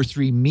 2 or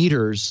 3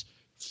 meters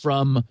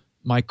from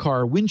my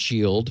car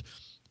windshield.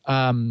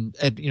 And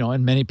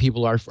many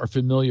people are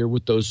familiar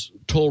with those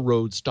toll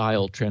road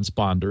style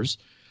transponders.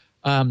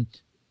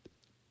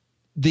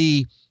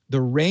 The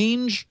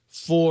range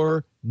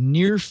for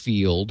near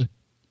field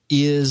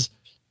is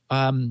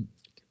on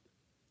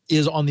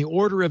the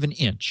order of an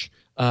inch,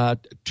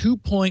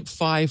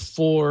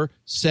 2.54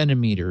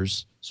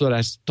 centimeters. So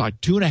that's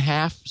like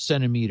 2.5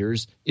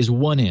 centimeters is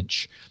 1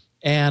 inch.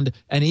 And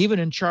even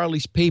in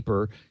Charlie's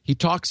paper, he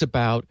talks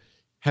about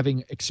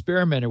having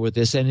experimented with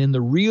this. And in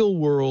the real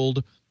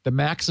world, the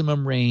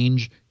maximum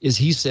range is,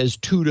 he says,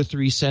 2 to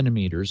 3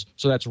 centimeters.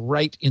 So that's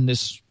right in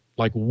this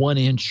like 1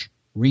 inch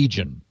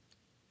region.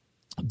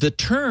 The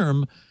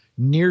term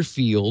near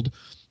field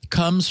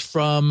comes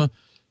from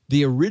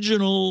the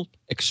original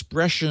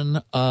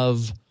expression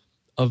of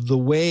the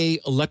way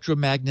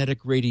electromagnetic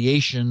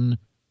radiation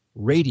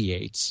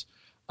radiates.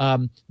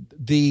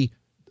 The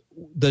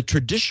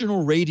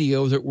traditional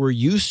radio that we're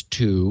used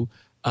to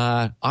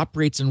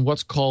operates in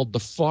what's called the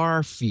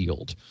far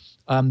field.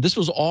 This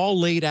was all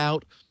laid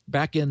out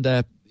back in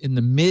the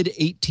mid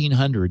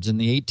 1800s, in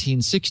the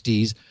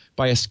 1860s,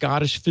 by a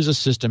Scottish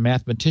physicist and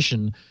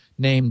mathematician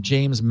named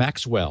James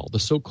Maxwell. The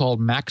so-called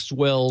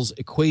Maxwell's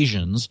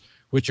equations,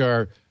 which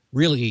are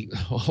really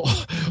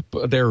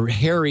they're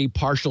hairy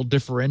partial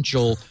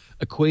differential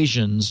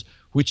equations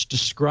which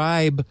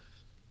describe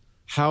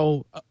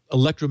how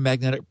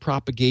electromagnetic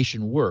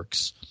propagation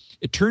works.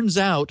 It turns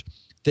out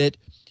that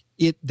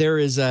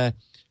there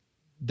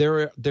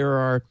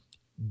are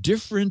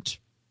different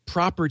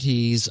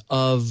properties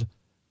of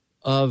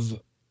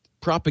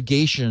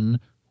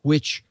propagation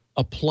which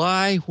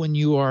apply when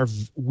you are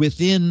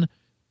within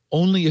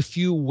only a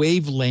few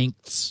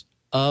wavelengths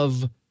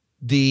of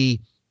the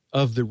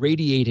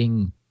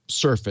radiating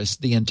surface,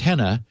 the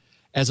antenna,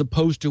 as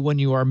opposed to when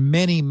you are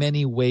many,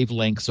 many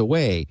wavelengths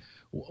away.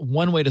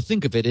 One way to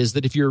think of it is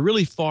that if you're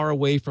really far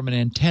away from an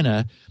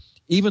antenna,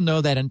 even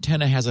though that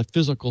antenna has a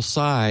physical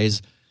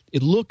size,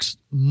 it looks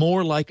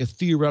more like a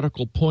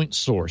theoretical point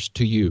source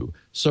to you,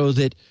 so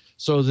that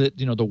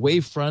the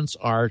wave fronts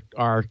are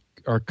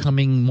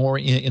coming more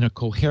in a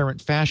coherent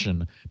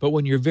fashion. But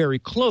when you're very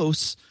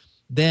close,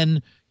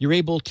 then you're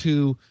able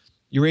to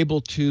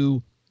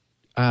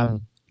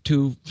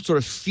sort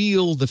of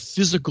feel the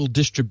physical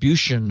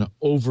distribution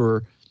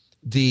over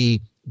the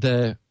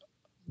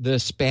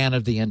span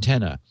of the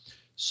antenna.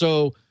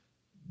 So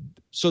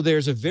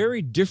there's a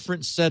very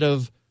different set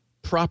of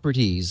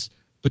properties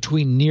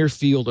between near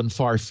field and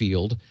far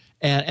field,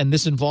 and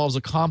this involves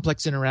a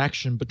complex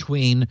interaction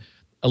between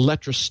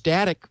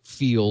electrostatic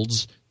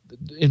fields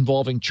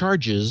involving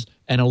charges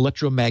and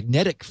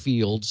electromagnetic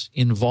fields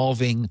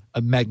involving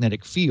a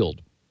magnetic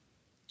field.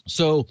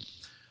 So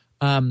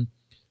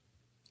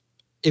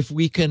if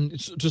we can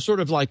to sort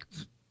of like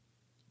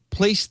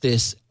place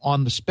this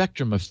on the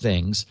spectrum of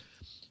things,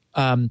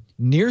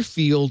 near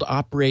field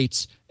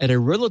operates at a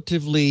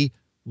relatively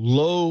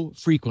low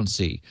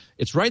frequency.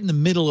 It's right in the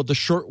middle of the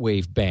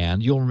shortwave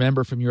band. You'll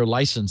remember from your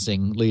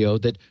licensing, Leo,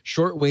 that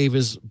shortwave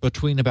is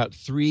between about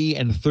 3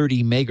 and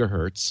 30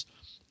 megahertz.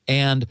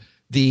 And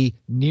the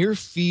near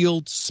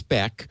field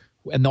spec,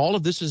 and all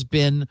of this has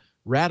been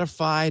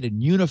ratified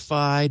and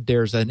unified.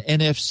 There's an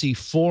NFC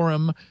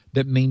forum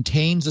that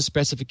maintains the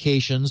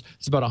specifications.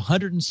 It's about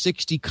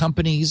 160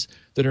 companies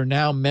that are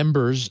now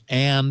members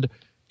and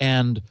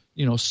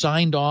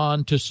signed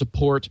on to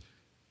support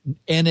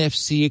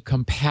NFC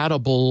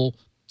compatible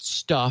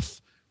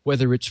stuff,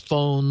 whether it's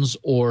phones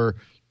or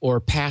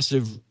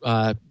passive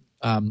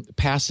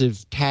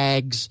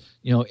tags,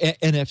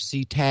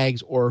 NFC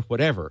tags or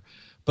whatever.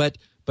 But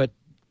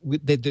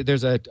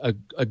there's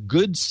a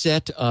good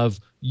set of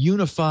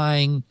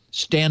unifying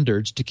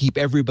standards to keep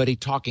everybody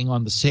talking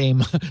on the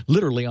same,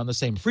 literally on the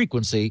same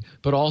frequency,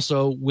 but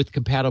also with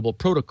compatible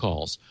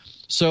protocols.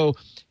 So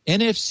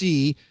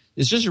NFC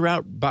is just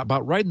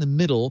about right in the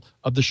middle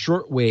of the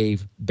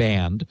shortwave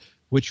band,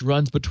 which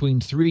runs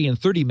between 3 and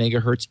 30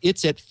 megahertz.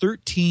 It's at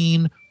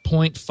 13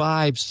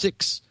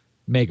 8.56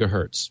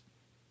 megahertz.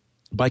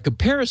 By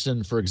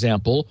comparison, for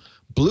example,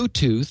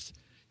 Bluetooth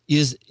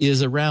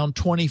is around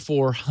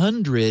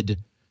 2400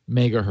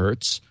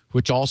 megahertz,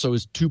 which also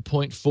is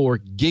 2.4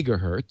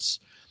 gigahertz.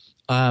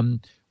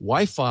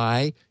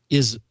 Wi-Fi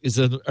is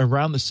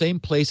around the same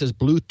place as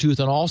Bluetooth,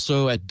 and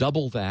also at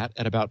double that,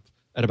 at about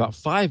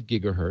 5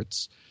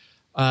 gigahertz.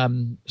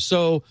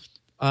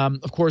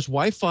 Of course,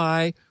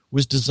 Wi-Fi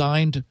was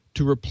designed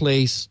to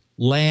replace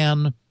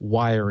LAN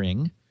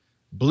wiring.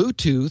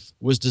 Bluetooth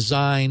was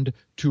designed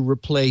to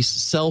replace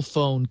cell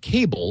phone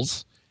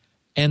cables,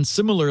 and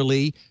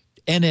similarly,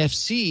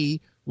 NFC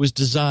was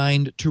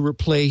designed to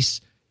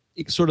replace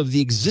sort of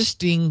the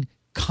existing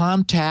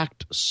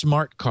contact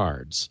smart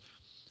cards.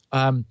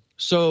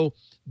 So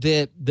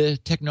the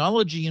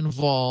technology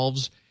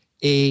involves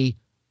a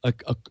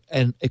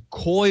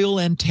coil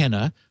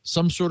antenna,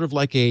 some sort of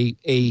like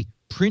a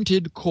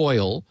printed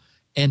coil,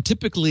 and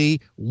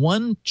typically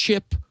one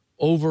chip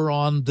over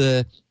on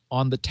the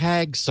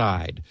tag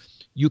side.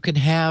 You can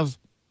have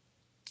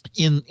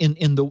in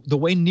the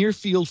way near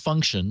field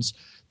functions,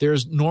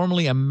 there's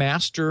normally a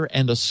master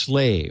and a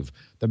slave.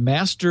 The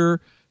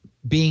master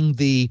being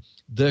the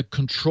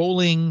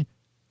controlling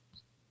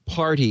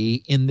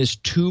party in this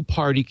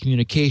two-party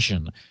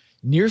communication.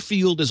 Near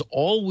field is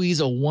always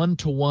a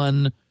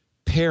one-to-one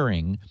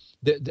pairing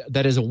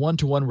that is a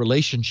one-to-one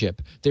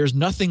relationship. There's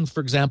nothing, for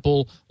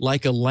example,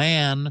 like a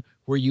LAN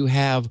where you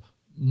have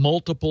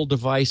multiple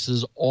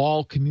devices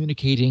all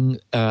communicating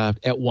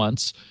at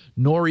once,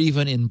 nor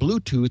even in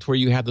Bluetooth where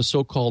you have the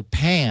so-called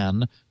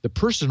PAN, the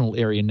personal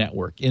area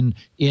network. In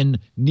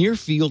near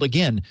field,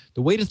 again,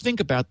 the way to think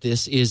about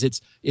this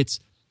is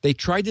they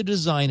tried to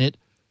design it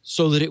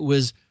so that it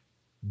was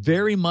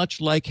very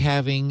much like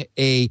having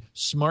a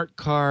smart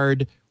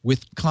card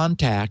with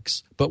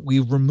contacts, but we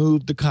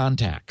removed the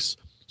contacts.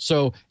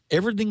 So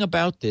everything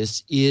about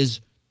this is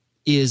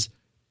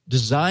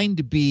designed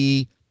to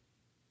be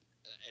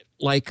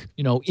like,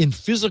 in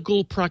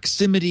physical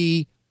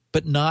proximity,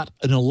 but not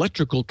an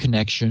electrical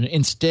connection.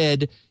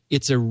 Instead,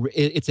 it's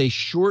a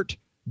short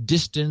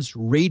distance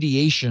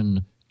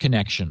radiation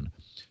connection.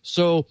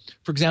 So,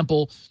 for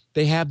example,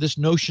 they have this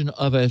notion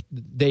of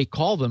they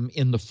call them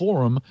in the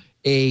forum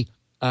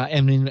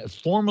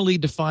formally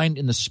defined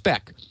in the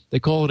spec, they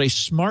call it a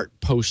smart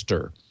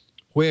poster,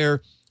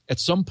 where at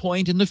some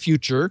point in the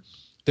future,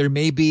 there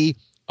may be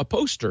a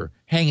poster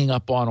hanging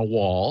up on a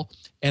wall,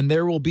 and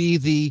there will be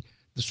the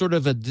sort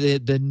of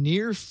the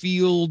near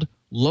field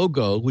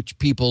logo, which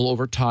people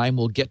over time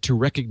will get to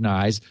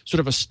recognize, sort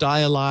of a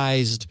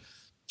stylized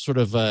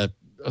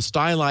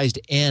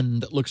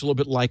end that looks a little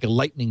bit like a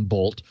lightning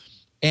bolt.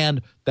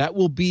 And that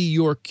will be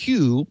your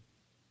cue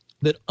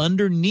that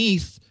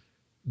underneath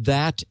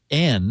that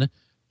N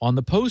on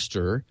the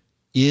poster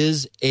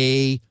is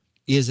an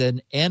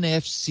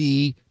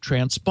NFC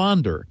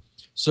transponder.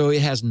 So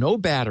it has no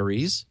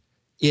batteries.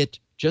 It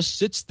just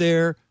sits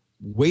there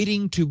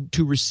waiting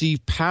to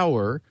receive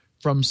power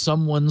from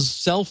someone's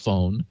cell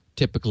phone,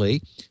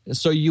 typically.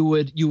 So you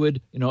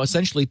would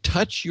essentially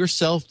touch your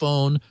cell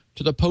phone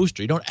to the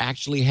poster. You don't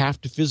actually have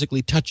to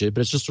physically touch it,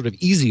 but it's just sort of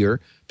easier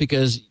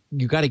because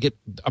you got to get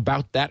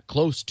about that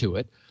close to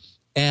it.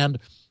 And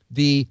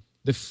the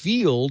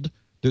field,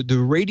 the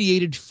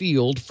radiated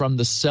field from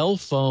the cell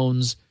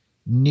phone's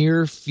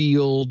near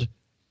field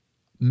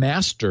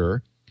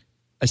master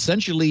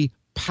essentially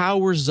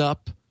powers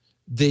up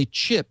the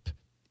chip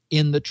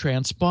in the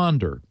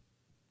transponder.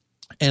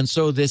 And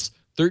so this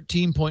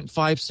 13.56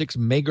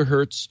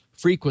 megahertz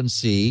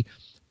frequency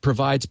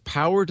provides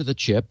power to the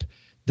chip.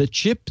 The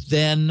chip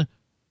then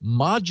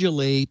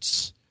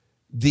modulates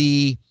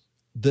the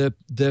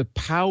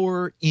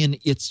power in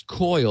its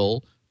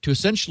coil to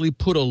essentially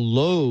put a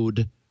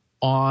load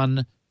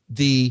on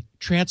the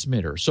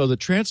transmitter. So the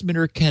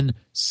transmitter can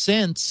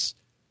sense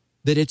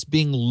that it's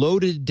being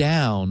loaded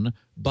down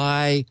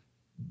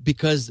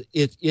because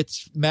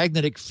its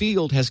magnetic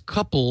field has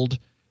coupled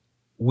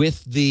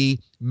with the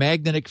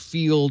magnetic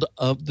field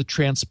of the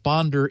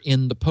transponder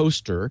in the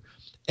poster.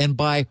 And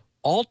by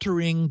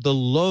altering the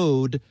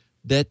load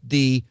that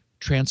the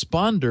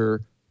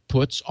transponder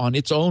puts on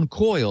its own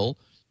coil,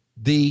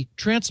 the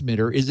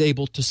transmitter is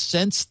able to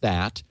sense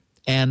that,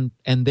 and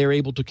they're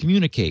able to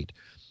communicate.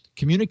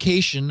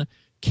 Communication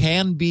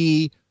can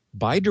be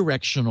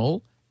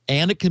bidirectional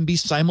and it can be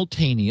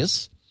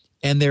simultaneous.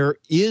 And there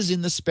is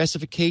in the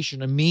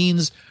specification a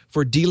means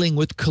for dealing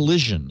with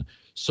collision.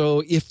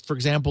 So if, for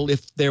example,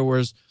 if there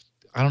was,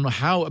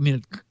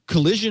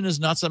 collision is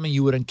not something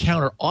you would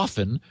encounter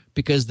often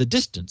because the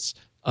distance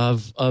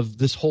of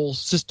this whole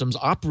system's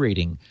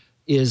operating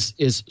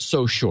is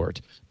so short.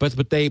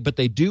 But they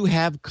do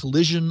have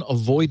collision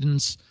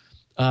avoidance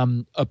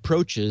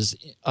approaches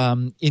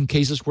in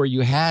cases where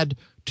you had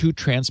two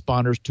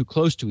transponders too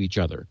close to each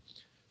other.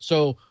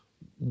 So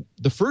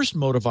the first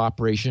mode of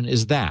operation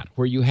is that,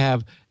 where you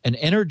have an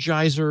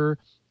energizer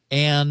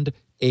and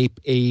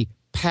a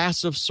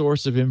passive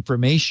source of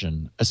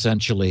information,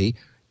 essentially.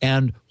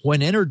 And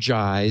when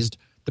energized,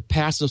 the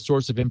passive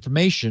source of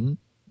information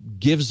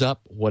gives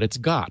up what it's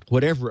got,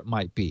 whatever it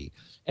might be.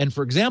 And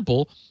for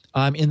example,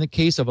 in the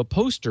case of a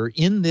poster,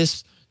 in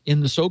the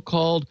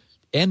so-called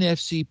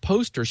NFC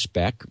poster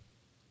spec,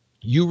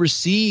 you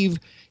receive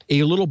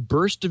a little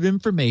burst of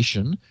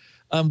information,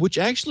 which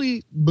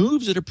actually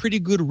moves at a pretty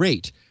good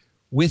rate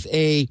with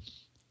a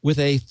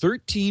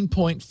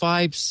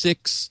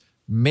 13.56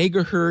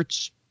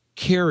 megahertz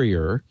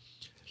carrier.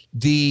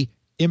 The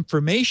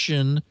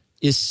information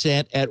is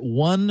sent at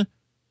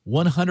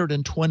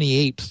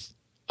 1/128th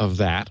of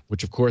that,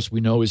 which of course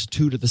we know is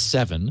 2 to the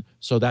 7.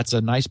 So that's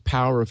a nice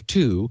power of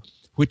 2,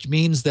 which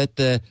means that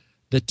the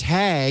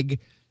tag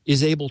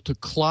is able to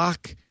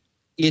clock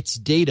its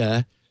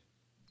data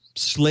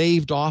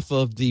slaved off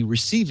of the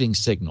receiving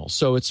signal.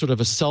 So it's sort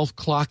of a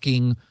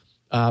self-clocking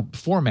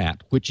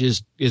format, which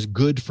is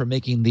good for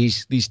making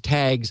these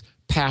tags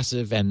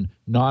passive and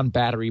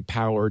non-battery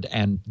powered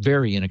and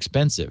very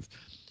inexpensive.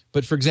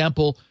 But for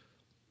example,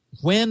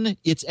 when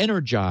it's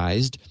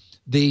energized,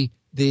 the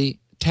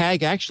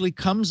tag actually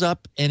comes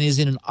up and is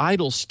in an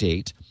idle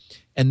state,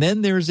 and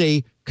then there's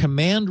a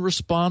command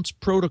response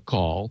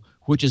protocol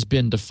which has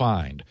been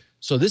defined.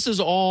 So this is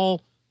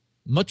all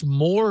much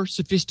more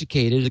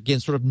sophisticated, again,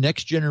 sort of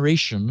next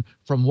generation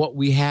from what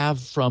we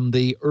have from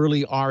the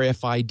early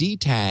RFID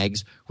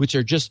tags, which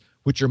are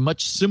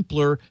much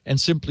simpler and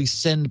simply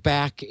send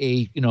back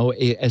a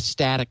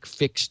static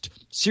fixed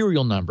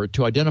serial number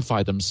to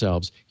identify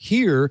themselves.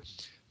 Here,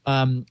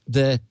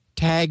 the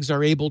tags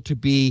are able to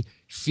be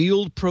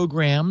field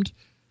programmed.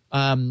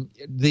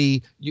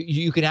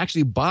 You can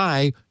actually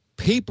buy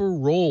paper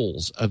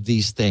rolls of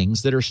these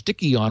things that are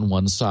sticky on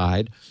one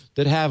side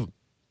that have,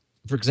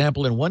 for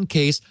example, in one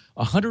case,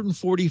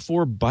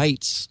 144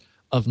 bytes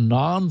of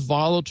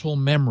non-volatile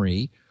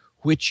memory,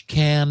 which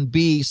can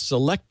be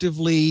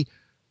selectively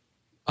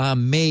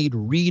made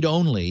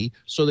read-only,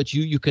 so that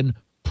you can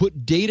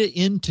put data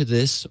into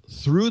this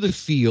through the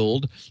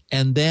field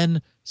and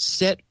then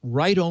set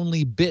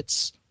write-only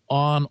bits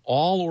on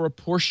all or a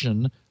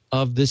portion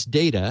of this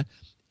data,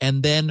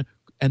 and then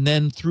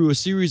through a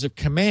series of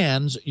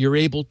commands, you're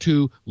able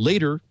to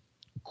later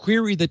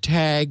query the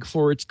tag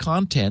for its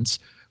contents,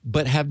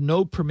 but have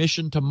no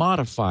permission to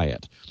modify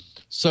it.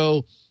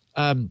 So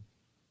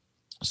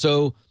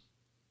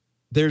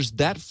there's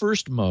that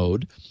first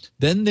mode.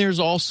 Then there's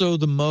also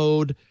the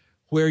mode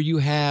where you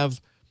have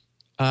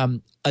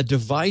a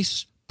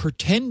device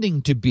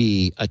pretending to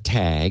be a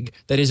tag.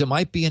 That is, it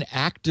might be an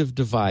active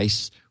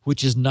device,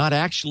 which is not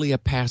actually a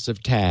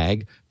passive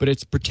tag, but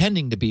it's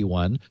pretending to be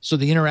one. So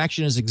the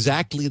interaction is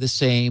exactly the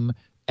same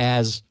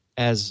as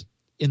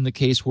in the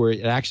case where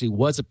it actually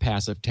was a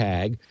passive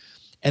tag.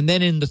 And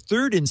then in the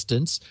third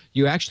instance,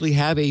 you actually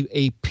have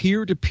a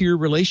peer-to-peer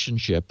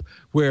relationship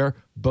where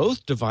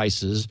both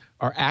devices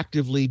are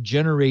actively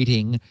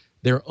generating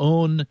their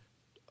own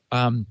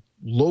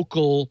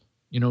local,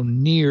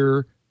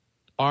 near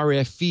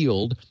RF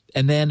field,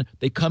 and then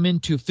they come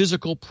into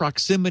physical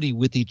proximity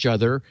with each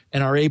other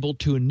and are able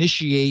to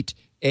initiate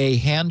a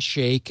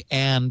handshake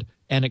and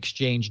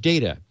exchange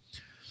data.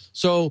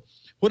 So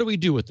what do we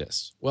do with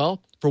this?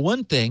 Well, for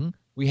one thing,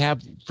 we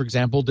have, for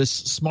example, this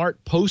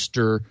smart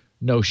poster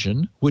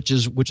notion, which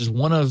is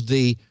one of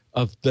the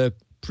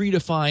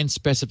predefined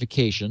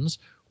specifications,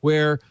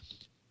 where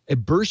a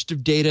burst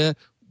of data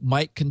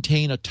might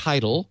contain a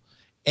title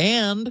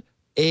and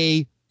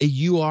a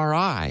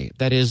URI,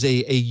 that is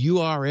a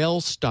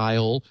URL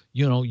style,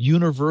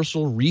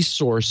 universal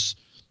resource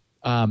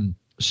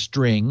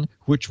string,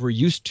 which we're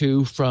used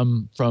to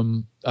from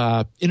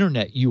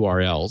internet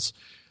URLs,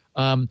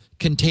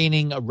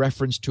 containing a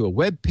reference to a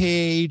web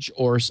page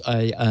or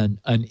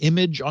an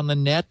image on the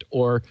net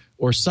or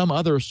some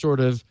other sort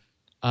of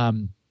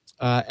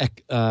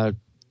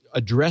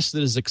address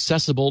that is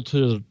accessible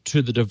to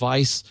the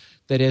device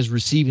that is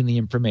receiving the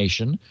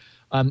information.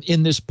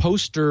 In this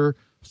poster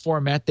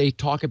format, they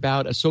talk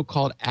about a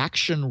so-called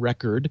action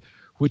record,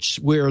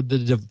 where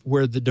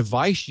the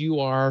device you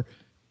are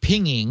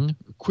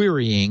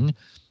querying,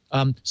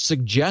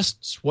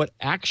 suggests what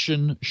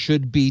action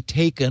should be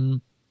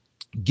taken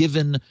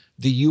given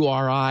the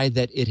URI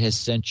that it has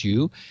sent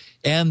you.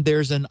 And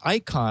there's an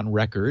icon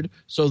record,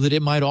 so that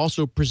it might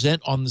also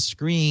present on the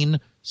screen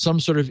some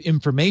sort of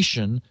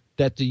information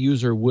that the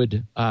user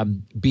would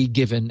be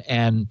given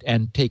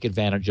and take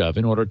advantage of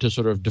in order to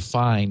sort of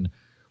define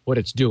what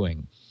it's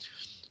doing.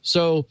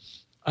 So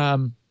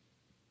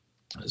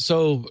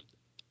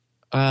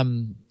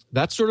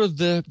that's sort of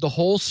the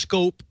whole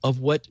scope of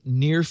what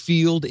near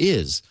field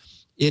is.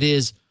 It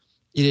is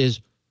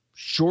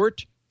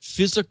short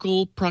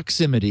physical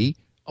proximity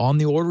on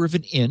the order of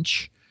an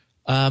inch.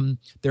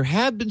 There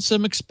have been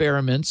some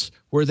experiments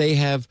where they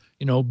have,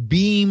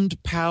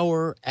 beamed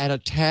power at a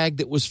tag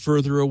that was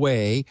further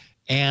away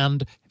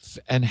and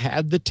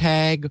had the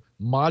tag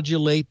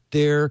modulate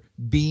their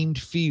beamed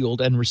field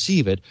and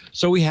receive it.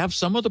 So we have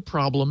some of the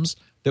problems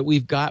that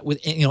we've got with,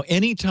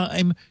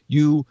 anytime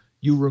you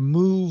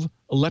remove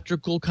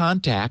electrical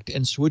contact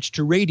and switch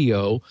to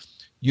radio,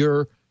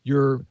 you're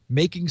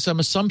making some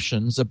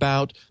assumptions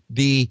about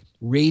the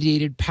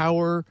radiated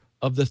power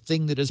of the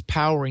thing that is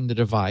powering the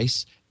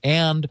device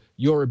and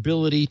your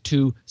ability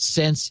to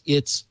sense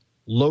its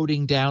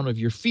loading down of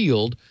your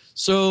field.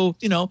 So,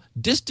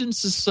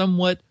 distance is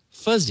somewhat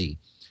fuzzy.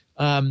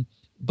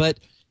 But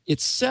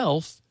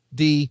itself,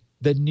 the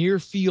near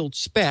field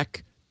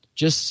spec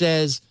just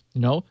says,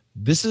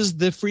 this is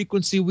the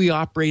frequency we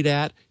operate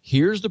at.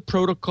 Here's the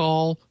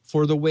protocol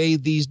for the way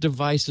these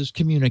devices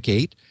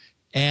communicate.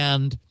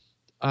 And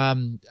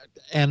on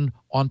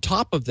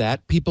top of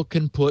that, people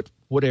can put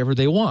whatever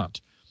they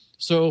want.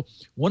 So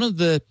one of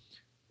the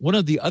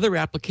other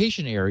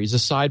application areas,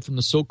 aside from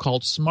the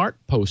so-called smart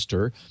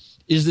poster,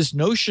 is this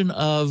notion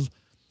of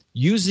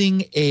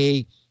using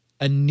a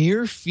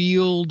near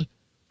field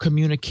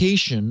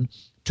communication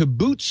to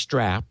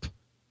bootstrap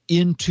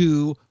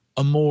into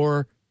a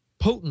more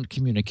potent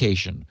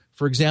communication.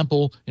 For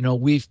example,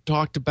 we've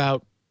talked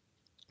about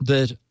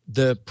the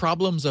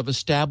problems of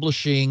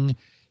establishing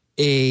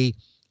a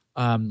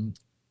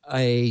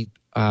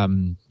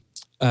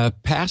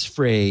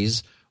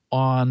passphrase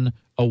on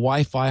a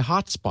Wi-Fi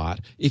hotspot.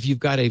 If you've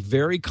got a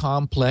very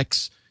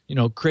complex,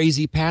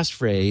 crazy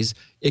passphrase,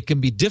 it can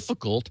be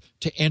difficult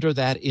to enter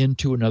that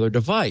into another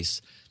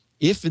device.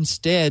 If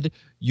instead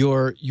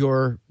your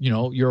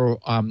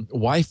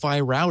Wi-Fi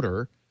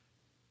router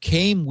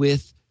came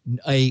with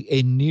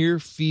a near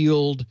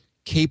field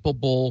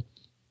capable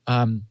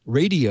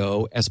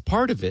radio as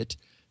part of it,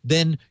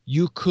 then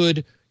you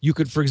could,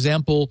 for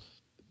example,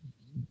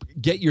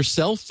 get your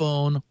cell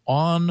phone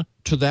on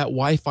to that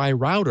Wi-Fi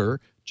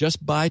router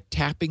just by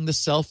tapping the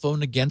cell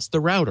phone against the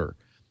router.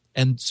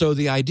 And so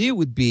the idea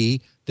would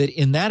be that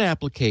in that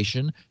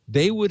application,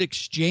 they would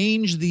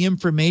exchange the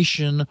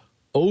information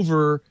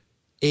over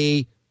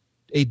a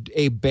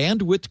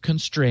bandwidth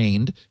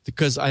constrained,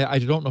 because I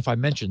don't know if I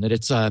mentioned that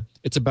it's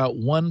about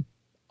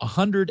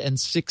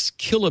 106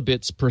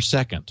 kilobits per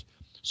second.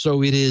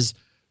 So it is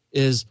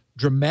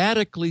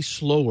dramatically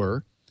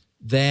slower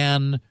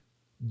than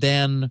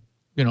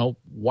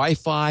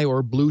Wi-Fi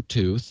or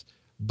Bluetooth.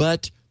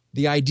 But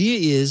the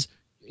idea is,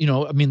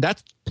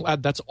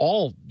 that's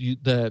all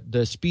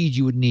the speed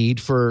you would need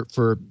for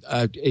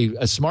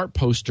a smart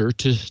poster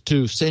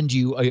to send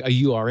you a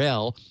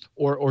URL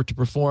or to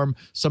perform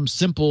some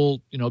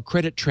simple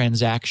credit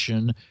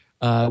transaction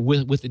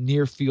with a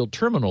near field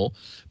terminal.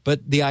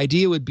 But the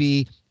idea would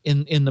be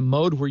in the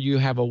mode where you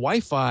have a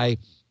Wi-Fi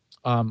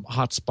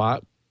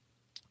hotspot,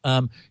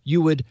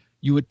 you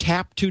would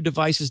tap two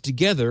devices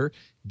together.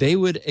 They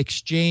would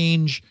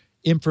exchange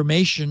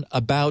information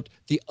about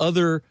the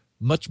other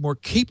much more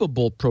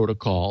capable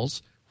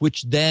protocols,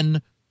 which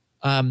then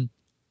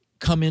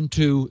come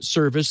into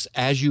service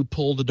as you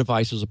pull the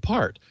devices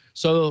apart.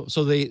 So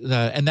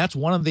and that's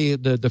one of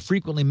the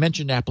frequently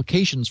mentioned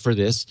applications for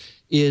this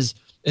is,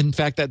 in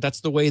fact,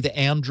 that's the way the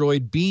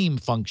Android Beam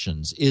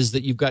functions, is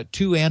that you've got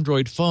two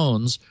Android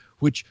phones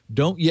which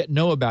don't yet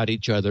know about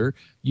each other.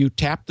 You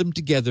tap them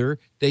together.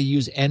 They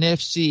use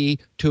NFC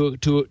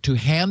to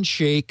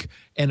handshake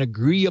and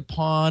agree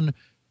upon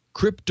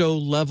crypto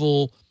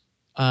level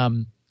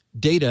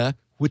data,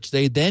 which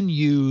they then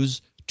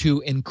use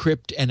to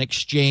encrypt and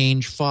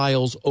exchange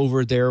files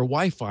over their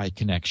Wi-Fi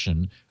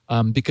connection,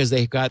 because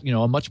they've got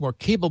a much more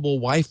capable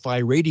Wi-Fi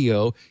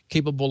radio,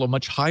 capable of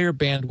much higher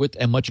bandwidth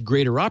and much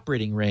greater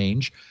operating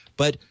range.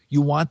 But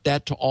you want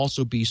that to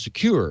also be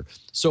secure.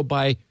 So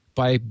by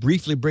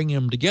briefly bringing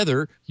them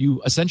together,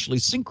 you essentially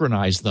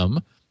synchronize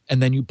them,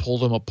 and then you pull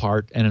them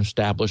apart and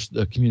establish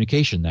the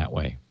communication that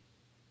way.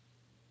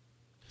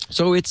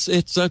 So it's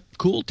a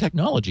cool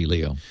technology,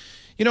 Leo.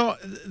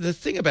 The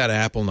thing about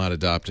Apple not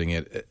adopting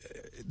it,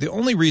 the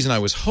only reason I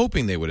was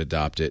hoping they would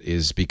adopt it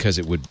is because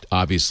it would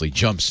obviously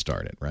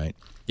jumpstart it, right?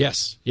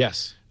 Yes.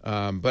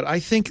 But I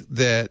think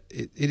that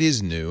it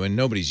is new and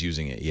nobody's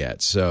using it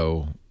yet.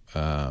 So,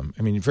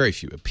 very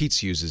few.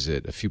 Pete's uses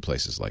it a few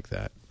places like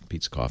that.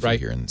 Pete's Coffee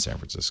here in San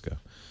Francisco.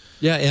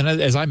 Yeah, and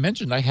as I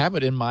mentioned, I have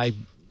it in my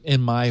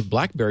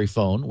BlackBerry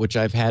phone, which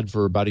I've had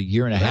for about a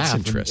year and a half.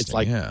 That's interesting.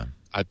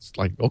 It's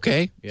like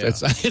okay, yeah.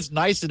 It's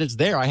nice that it's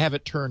there. I have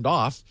it turned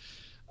off.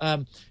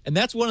 And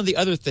that's one of the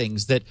other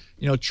things that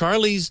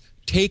Charlie's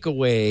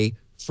takeaway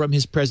from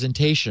his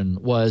presentation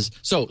was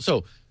so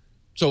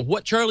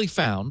what Charlie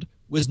found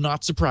was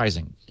not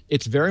surprising.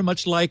 It's very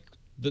much like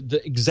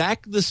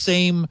the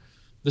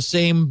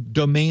same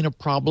domain of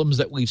problems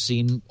that we've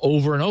seen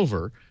over and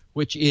over,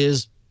 which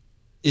is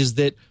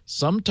that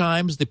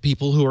sometimes the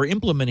people who are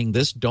implementing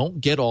this don't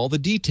get all the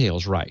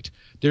details right.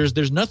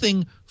 There's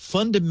nothing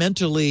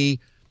fundamentally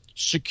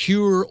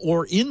secure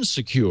or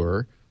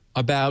insecure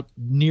about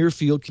near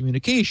field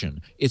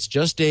communication. It's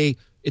just a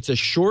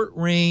short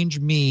range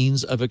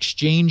means of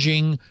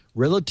exchanging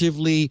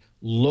relatively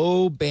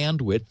low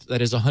bandwidth,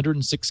 that is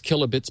 106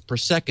 kilobits per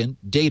second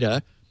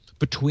data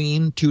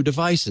between two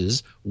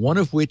devices, one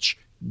of which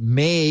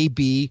may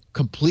be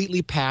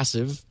completely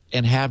passive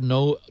and have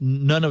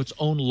none of its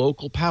own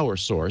local power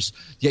source,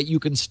 yet you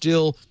can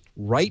still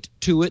write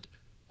to it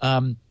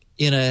in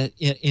an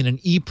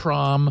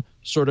EEPROM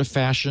sort of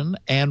fashion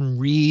and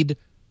read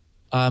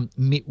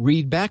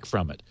back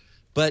from it.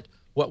 But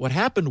what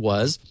happened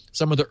was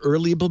some of the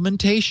early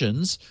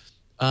implementations,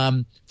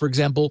 for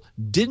example,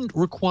 didn't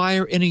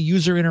require any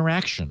user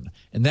interaction,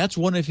 and that's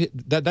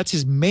that's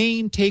his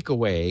main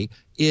takeaway.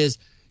 Is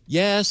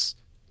yes,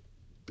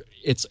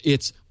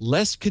 it's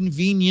less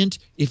convenient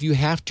if you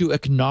have to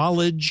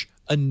acknowledge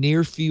a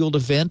near field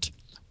event,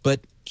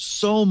 but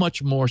so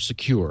much more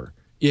secure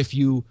if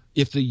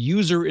the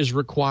user is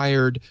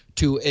required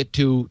to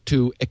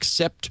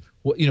accept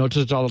what,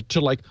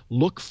 to like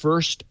look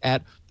first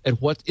at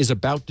what is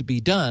about to be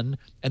done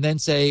and then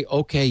say,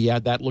 okay, yeah,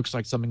 that looks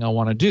like something I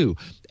want to do.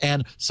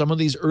 And some of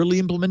these early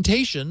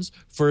implementations,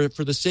 for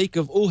the sake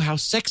of, oh, how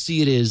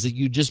sexy it is that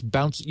you just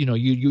bounce,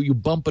 you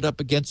bump it up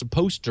against a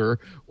poster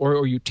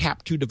or you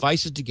tap two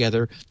devices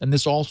together, and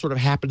this all sort of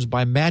happens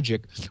by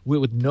magic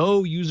with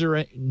no user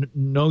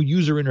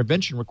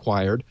intervention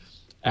required.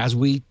 As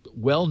we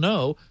well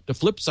know, the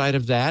flip side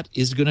of that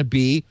is going to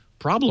be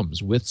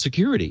problems with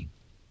security.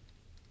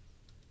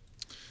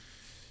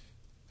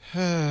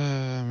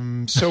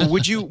 So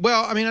would you?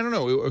 Well, I mean, I don't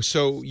know.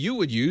 So you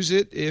would use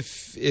it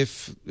if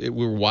it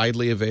were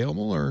widely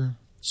available, or?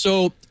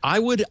 So I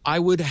would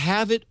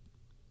have it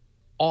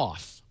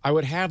off. I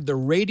would have the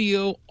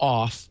radio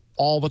off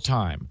all the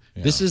time.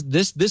 Yeah.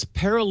 This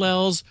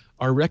parallels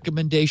our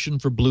recommendation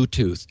for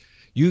Bluetooth.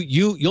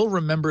 You'll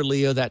remember,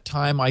 Leo, that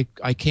time I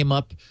came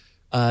up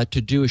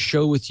to do a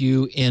show with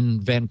you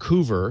in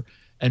Vancouver,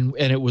 and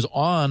it was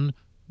on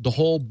the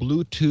whole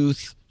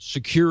Bluetooth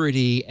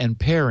security and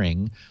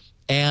pairing.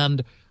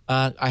 And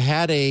I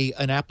had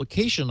an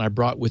application I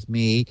brought with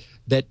me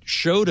that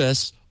showed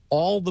us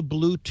all the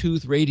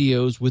Bluetooth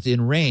radios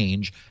within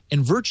range,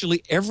 and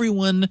virtually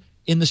everyone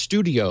in the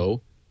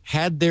studio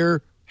had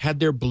their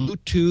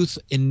Bluetooth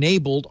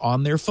enabled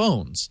on their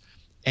phones.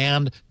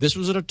 And this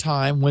was at a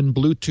time when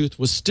Bluetooth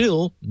was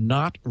still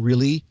not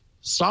really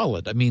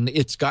solid. I mean,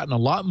 it's gotten a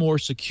lot more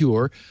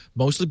secure,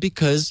 mostly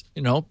because,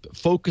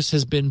 focus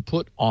has been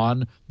put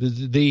on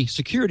the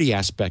security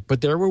aspect.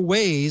 But there were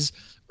ways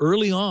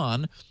early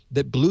on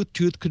that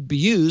Bluetooth could be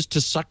used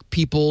to suck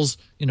people's,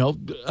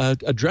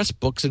 address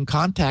books and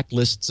contact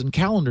lists and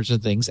calendars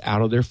and things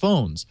out of their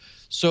phones.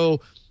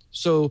 So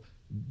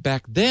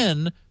back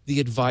then, the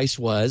advice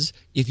was,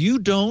 if you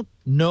don't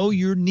know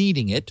you're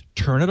needing it,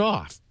 turn it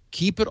off.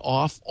 Keep it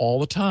off all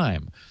the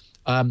time.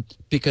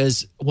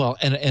 Because, well,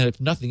 and if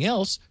nothing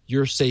else,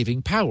 you're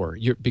saving power.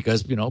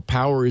 Because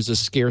power is a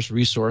scarce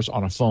resource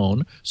on a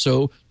phone.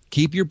 So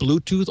keep your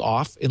Bluetooth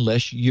off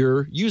unless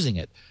you're using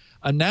it.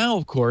 Now,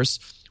 of course,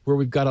 where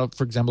we've got,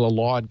 for example, a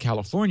law in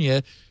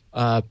California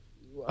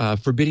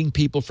forbidding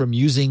people from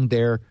using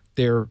their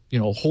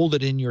hold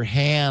it in your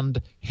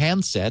hand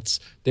handsets,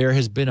 there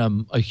has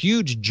been a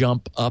huge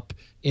jump up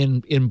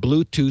in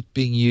Bluetooth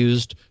being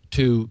used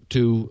to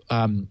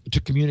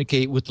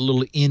communicate with the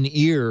little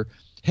in-ear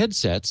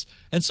headsets.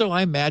 And so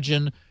I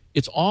imagine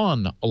it's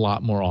on a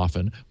lot more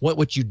often.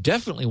 What you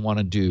definitely want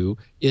to do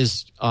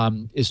is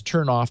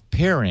turn off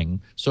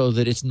pairing so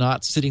that it's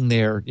not sitting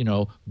there,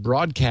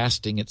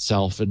 broadcasting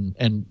itself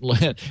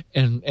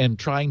and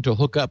trying to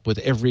hook up with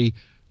every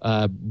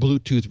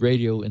Bluetooth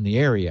radio in the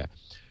area.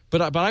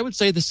 But I would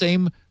say the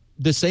same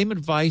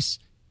advice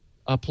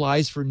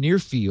applies for near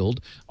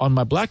field on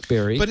my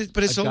BlackBerry. But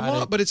it's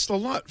a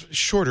lot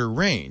shorter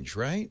range,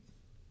 right?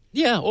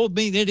 Yeah, I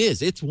mean, it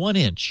is. It's 1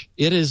 inch.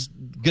 It is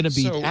going to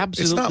be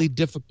absolutely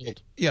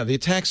difficult. Yeah, the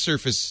attack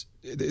surface,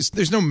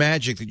 there's no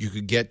magic that you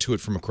could get to it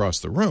from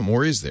across the room,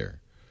 or is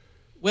there?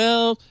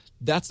 Well,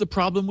 that's the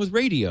problem with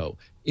radio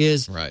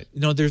is, right.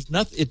 There's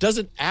nothing. It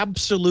doesn't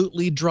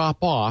absolutely drop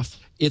off.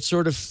 It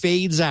sort of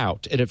fades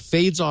out, and it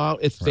fades out.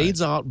 It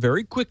fades out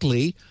very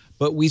quickly.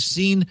 But we've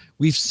seen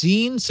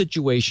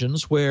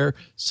situations where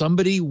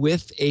somebody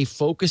with a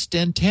focused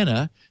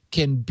antenna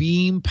can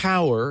beam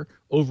power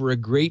over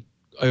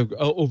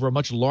a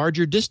much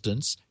larger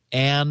distance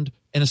and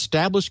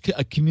establish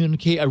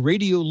a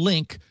radio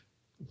link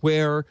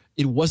where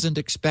it wasn't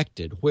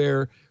expected,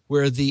 where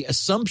the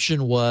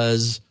assumption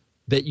was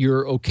that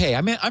you're okay.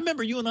 I mean, I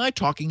remember you and I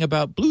talking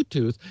about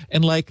Bluetooth,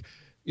 and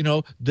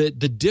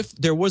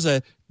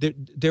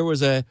there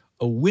was a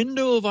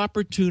window of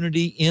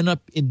opportunity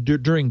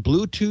during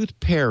Bluetooth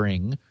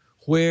pairing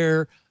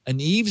where an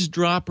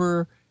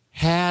eavesdropper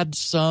had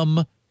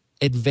some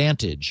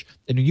advantage.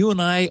 And you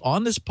and I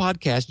on this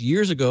podcast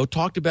years ago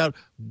talked about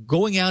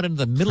going out into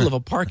the middle of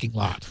a parking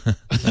lot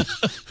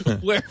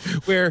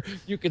where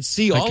you could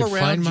see all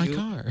around my you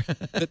car.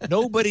 that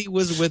nobody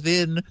was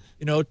within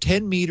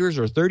 10 meters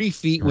or 30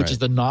 feet, which is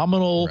the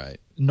nominal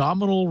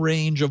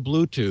range of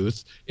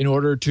Bluetooth in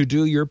order to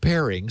do your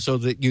pairing, so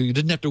that you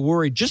didn't have to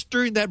worry just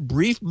during that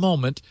brief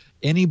moment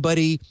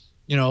anybody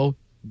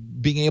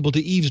being able to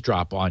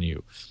eavesdrop on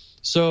you.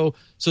 So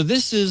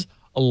this is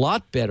a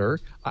lot better.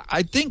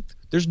 I think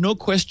there's no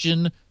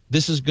question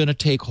this is going to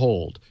take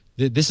hold.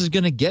 This is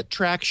going to get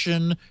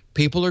traction.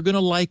 People are going to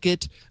like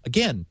it.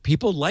 Again,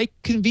 people like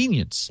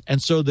convenience,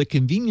 and so the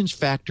convenience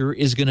factor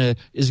is going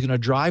to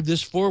drive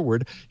this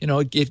forward.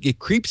 It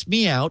creeps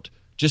me out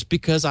just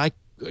because I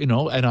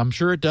and I'm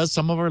sure it does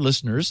some of our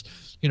listeners,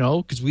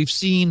 because we've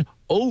seen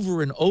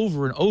over and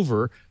over and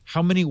over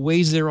how many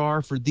ways there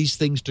are for these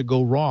things to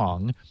go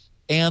wrong,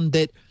 and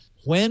that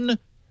when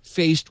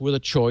faced with a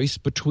choice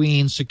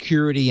between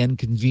security and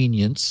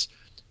convenience,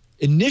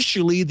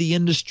 initially the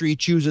industry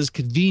chooses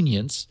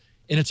convenience,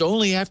 and it's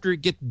only after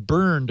it gets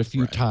burned a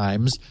few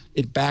times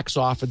it backs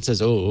off and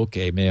says, oh,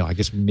 okay, I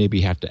guess we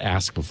maybe have to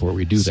ask before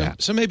we do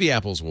that. So maybe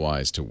Apple's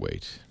wise to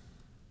wait.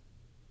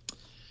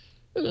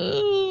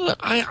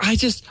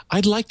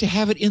 I'd like to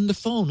have it in the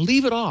phone.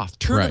 Leave it off.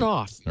 Turn it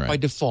off by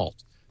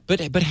default.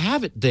 But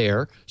have it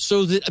there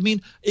so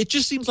that, it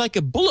just seems like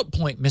a bullet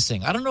point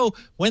missing. I don't know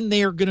when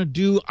they are going to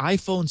do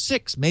iPhone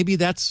 6. Maybe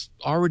that's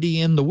already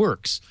in the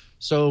works.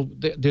 So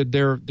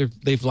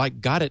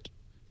they've got it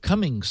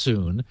coming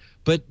soon.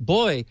 But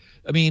boy,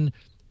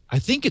 I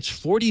think it's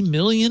 40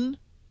 million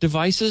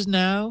devices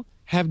now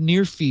have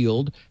near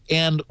field,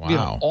 and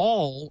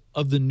all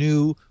of the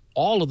new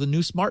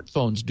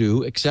smartphones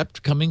do,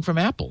 except coming from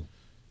Apple.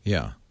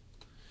 Yeah.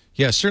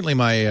 Yeah, certainly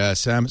my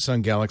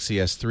Samsung Galaxy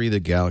S3, the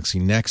Galaxy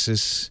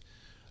Nexus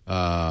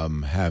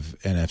have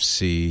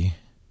NFC.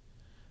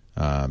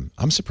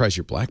 I'm surprised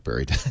your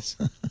BlackBerry does.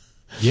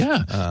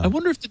 Yeah. I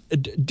wonder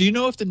do you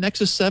know if the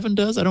Nexus 7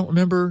 does? I don't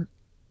remember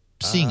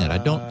seeing it. I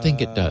don't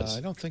think it does.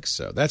 I don't think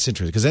so. That's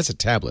interesting because that's a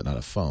tablet, not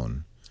a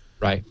phone.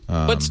 Right.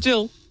 But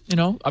still,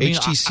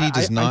 HTC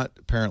does not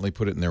apparently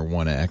put it in their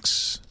One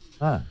X.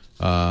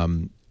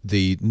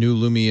 The new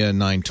Lumia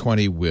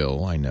 920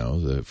 will, I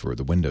know, for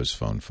the Windows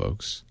Phone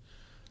folks.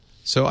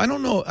 So I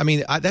don't know.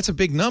 That's a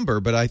big number,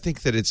 but I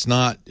think that it's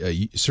not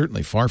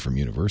certainly far from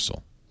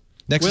universal.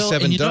 Nexus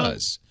 7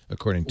 does,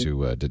 according to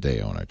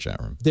Dideo in our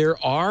chat room. There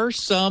are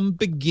some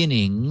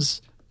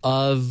beginnings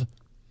of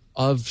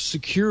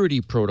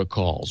security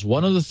protocols.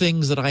 One of the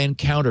things that I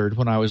encountered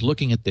when I was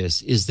looking at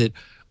this is that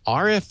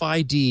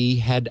RFID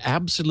had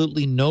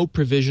absolutely no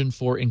provision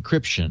for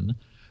encryption,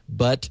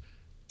 but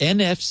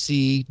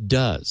NFC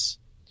does.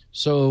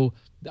 So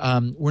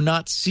we're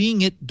not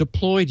seeing it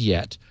deployed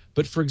yet.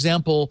 But for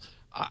example,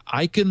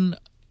 I can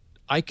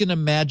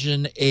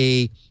imagine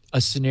a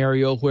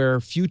scenario where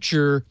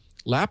future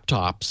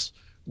laptops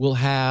will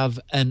have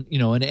an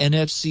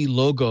NFC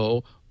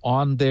logo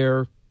on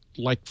their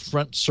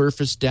front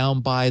surface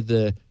down by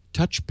the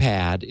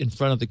touchpad in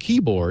front of the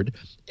keyboard,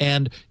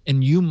 and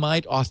you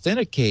might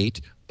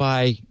authenticate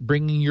by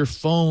bringing your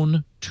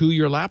phone to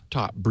your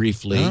laptop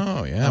briefly.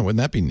 Oh yeah, wouldn't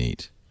that be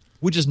neat?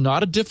 Which is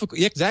not a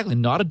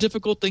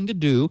difficult thing to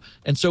do,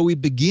 and so we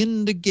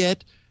begin to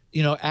get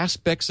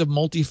aspects of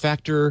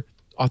multi-factor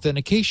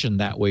authentication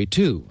that way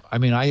too. I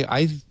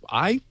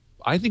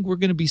think we're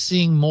going to be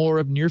seeing more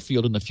of near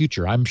field in the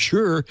future. I'm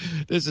sure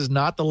this is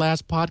not the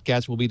last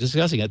podcast we'll be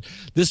discussing it.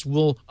 This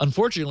will,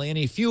 unfortunately,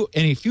 any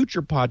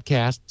future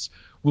podcasts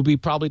will be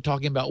probably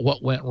talking about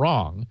what went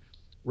wrong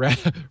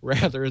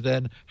rather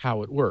than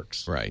how it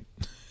works. Right.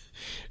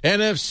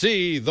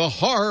 NFC, the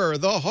horror.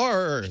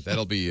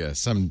 That'll be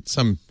some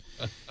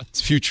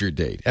future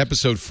date.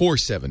 Episode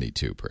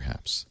 472,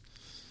 perhaps.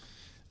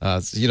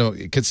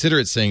 Consider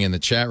it saying in the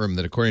chat room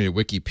that according to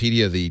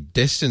Wikipedia, the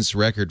distance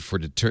record for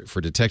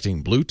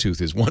detecting Bluetooth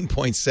is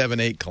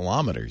 1.78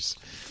 kilometers.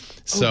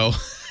 So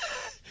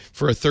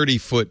for a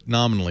 30-foot,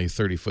 nominally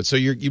 30-foot. So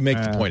you make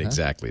the point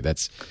exactly.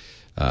 That's,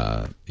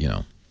 Of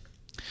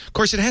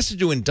course, it has to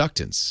do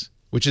inductance,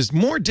 which is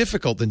more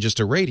difficult than just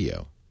a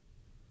radio.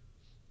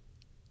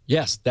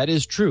 Yes, that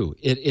is true.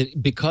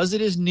 It because it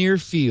is near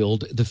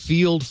field, the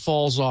field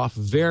falls off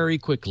very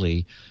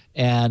quickly,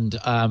 and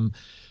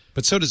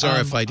but so does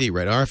RFID,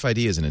 right?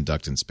 RFID is an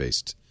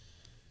inductance-based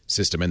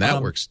system, and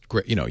that works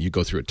great. You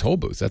go through a toll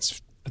booth. I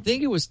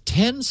think it was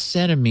 10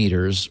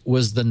 centimeters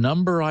was the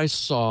number I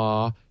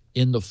saw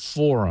in the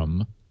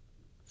forum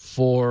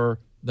for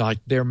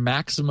their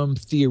maximum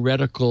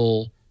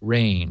theoretical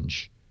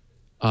range.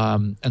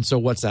 And so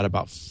what's that,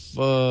 about it's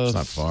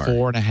not far.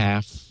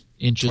 4.5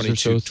 inches or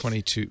so?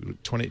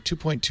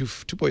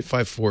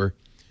 2.54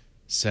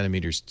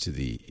 centimeters to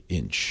the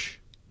inch.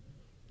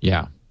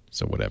 Yeah.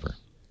 So whatever.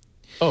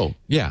 Oh,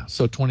 yeah.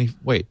 So 20.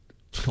 Wait.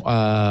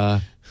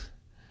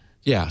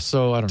 Yeah.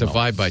 So I don't know.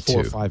 Divide by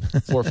 4 2. 4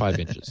 or 5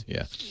 inches.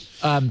 Yeah.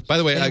 By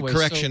the way, anyway,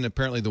 correction.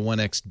 Apparently, the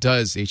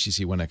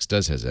HTC One X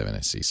does has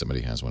NFC.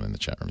 Somebody has one in the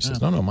chat room.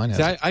 Says, no, mine has.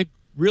 I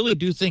really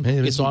do think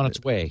it's on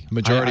its way.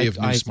 Majority of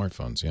new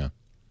smartphones. Yeah.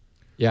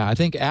 Yeah, I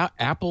think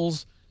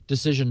Apple's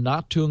decision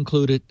not to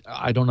include it,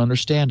 I don't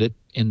understand it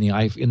in the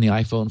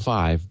iPhone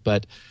 5,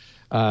 but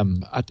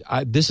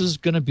this is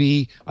going to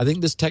be. I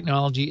think this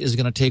technology is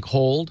going to take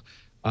hold.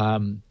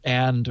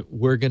 And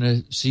we're going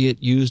to see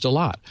it used a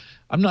lot.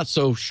 I'm not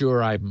so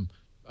sure I'm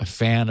a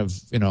fan of,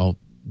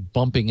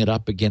 bumping it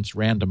up against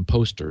random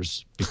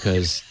posters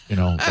because,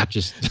 that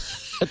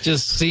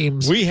just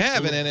seems. We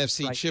have an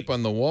NFC chip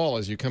on the wall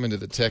as you come into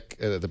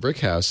the brick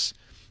house.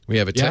 We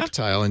have a tech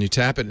tile, and you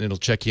tap it, and it'll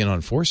check you in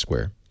on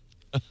Foursquare.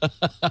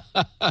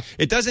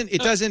 It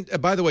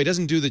doesn't, by the way, it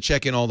doesn't do the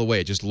check-in all the way.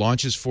 It just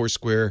launches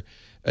Foursquare,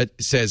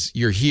 says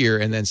you're here,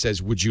 and then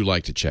says, would you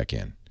like to check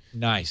in?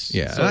 Nice.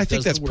 Yeah, So and I it think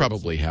does that's the work.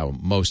 probably how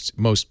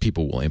most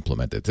people will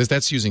implement it.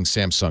 That's using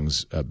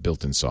Samsung's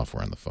built-in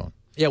software on the phone.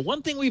 Yeah,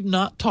 one thing we've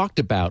not talked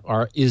about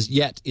is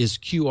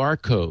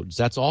QR codes.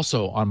 That's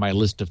also on my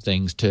list of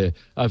things of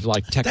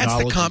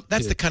technology.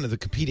 That's the kind of the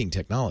competing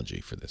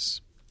technology for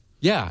this.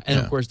 Yeah, and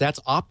of course that's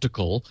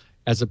optical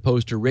as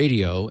opposed to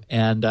radio,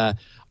 and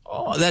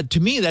that to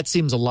me that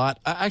seems a lot.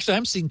 Actually,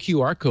 I'm seeing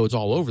QR codes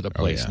all over the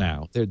place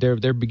now.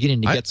 They're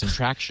beginning to get some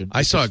traction.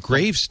 I saw a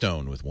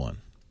gravestone with one.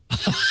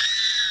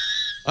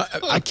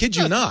 I kid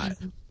you not.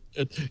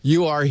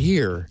 You are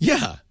here.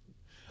 Yeah.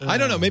 I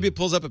don't know. Maybe it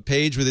pulls up a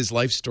page with his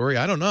life story.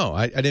 I don't know.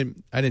 I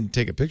didn't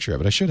take a picture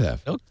of it. I should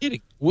have. No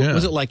kidding.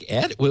 Was it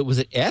was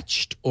it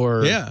etched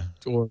or? Yeah.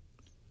 Or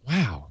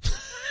wow.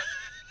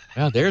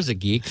 Well, there's a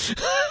geek.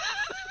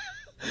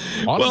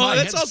 Well,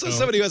 that's also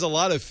somebody who has a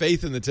lot of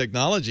faith in the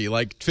technology.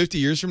 Like 50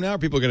 years from now,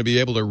 people are going to be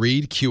able to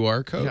read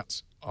QR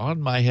codes. Yeah,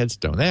 on my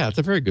headstone. Yeah, that's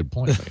a very good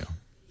point, Leo.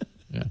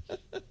 Yeah.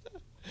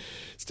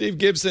 Steve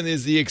Gibson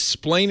is the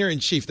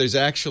explainer-in-chief. There's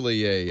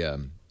actually a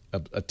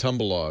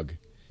Tumblr,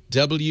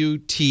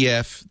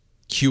 WTF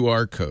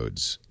QR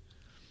codes.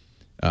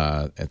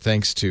 And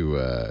thanks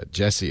to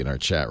Jesse in our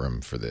chat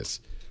room for this.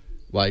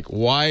 Like,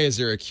 why is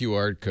there a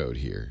QR code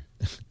here?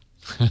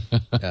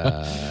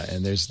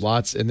 And there's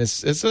lots, and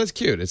so that's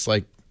cute. It's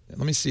like, let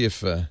me see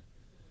if.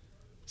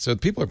 So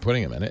people are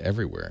putting them in it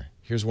everywhere.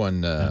 Here's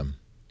one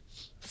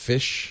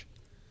fish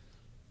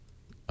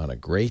on a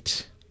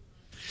grate.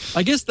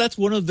 I guess that's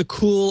one of the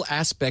cool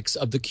aspects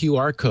of the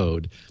QR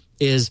code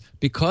is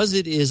because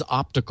it is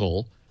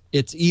optical,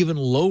 it's even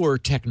lower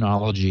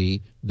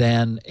technology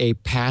than a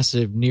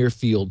passive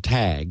near-field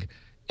tag.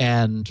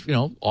 And,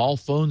 all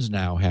phones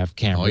now have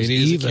cameras. All you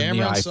need is even a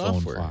camera the and iPhone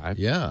software. 5.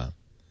 Yeah.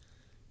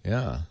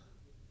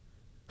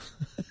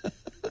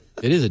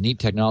 It is a neat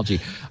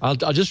technology. I'll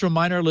just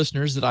remind our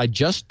listeners that I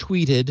just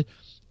tweeted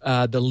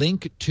the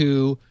link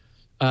to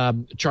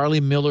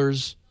Charlie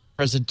Miller's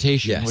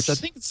presentation, which I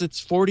think it's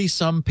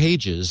 40-some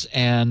pages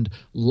and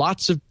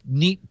lots of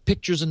neat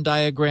pictures and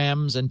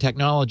diagrams and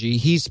technology.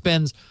 He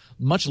spends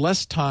much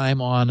less time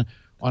on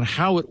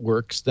how it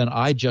works than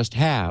I just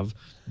have,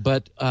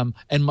 but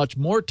and much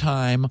more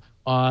time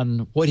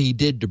on what he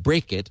did to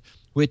break it,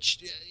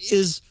 which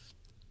is,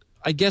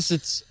 I guess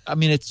it's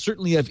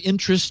certainly of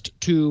interest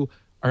to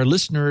our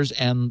listeners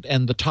and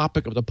the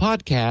topic of the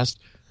podcast,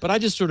 but I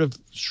just sort of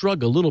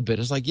shrug a little bit.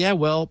 It's like, yeah,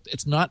 well,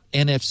 it's not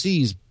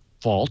NFC's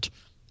fault.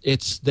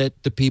 It's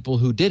that the people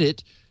who did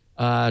it,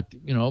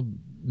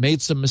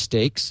 made some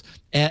mistakes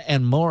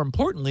and more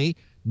importantly,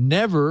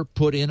 never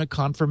put in a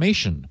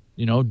confirmation.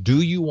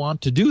 Do you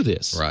want to do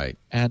this? Right.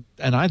 And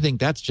I think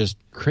that's just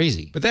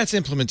crazy. But that's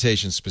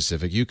implementation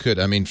specific. You could,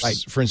 for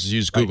instance,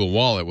 use Google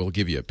Wallet will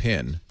give you a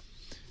PIN.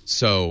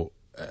 So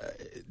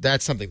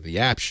that's something the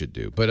app should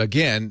do. But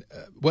again,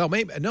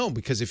 maybe no,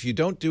 because if you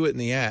don't do it in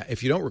the app,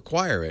 if you don't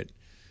require it,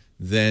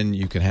 then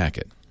you can hack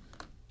it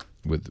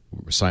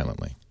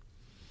silently.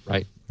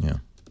 Right. Yeah.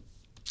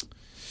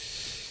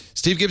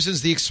 Steve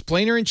Gibson's the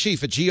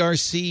explainer-in-chief at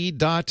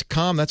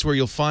grc.com. That's where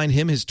you'll find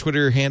him. His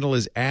Twitter handle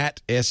is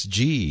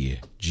 @SGGRC.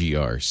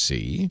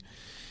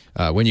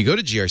 When you go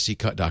to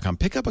grc.com,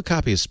 pick up a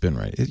copy of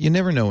SpinRite. You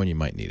never know when you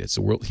might need it. It's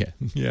the world, yeah.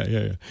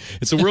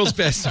 It's the world's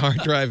best hard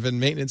drive and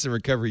maintenance and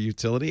recovery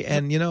utility,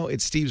 and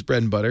it's Steve's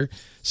bread and butter.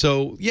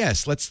 So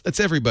yes, let's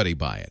everybody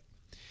buy it.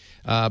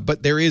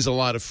 But there is a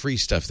lot of free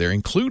stuff there,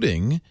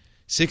 including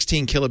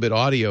 16 kilobit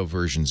audio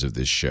versions of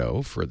this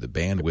show for the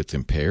bandwidth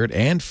impaired,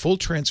 and full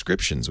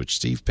transcriptions, which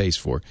Steve pays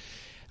for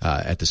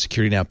at the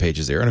Security Now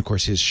pages there, and of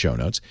course his show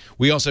notes.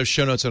 We also have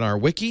show notes on our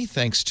wiki,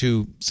 thanks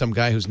to some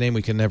guy whose name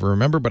we can never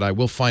remember, but I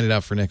will find it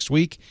out for next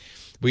week.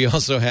 We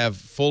also have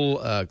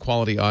full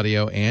quality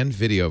audio and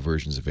video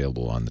versions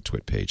available on the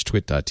Twit page,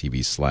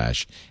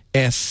 twit.tv/SN.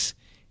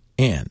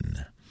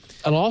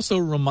 I'll also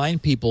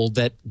remind people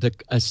that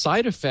a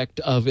side effect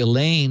of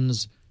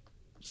Elaine's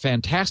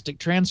fantastic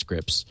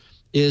transcripts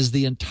is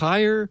the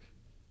entire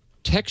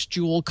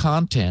textual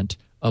content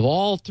of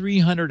all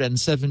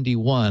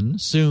 371,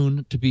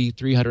 soon to be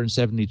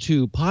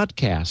 372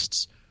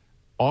 podcasts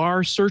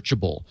are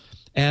searchable.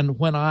 And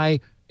when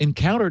I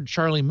encountered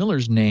Charlie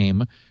Miller's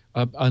name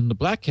on the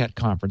Black Cat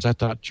conference, I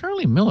thought,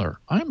 Charlie Miller,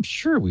 I'm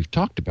sure we've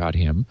talked about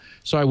him.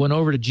 So I went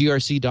over to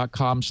grc.com/SN.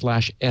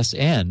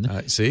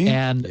 See?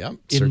 And yep.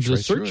 in the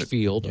right search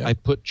field, yep. I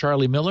put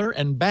Charlie Miller,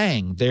 and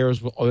bang, there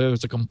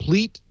was a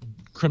complete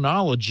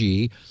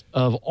chronology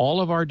of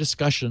all of our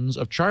discussions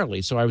of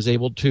Charlie. So I was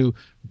able to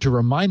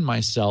remind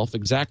myself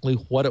exactly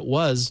what it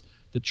was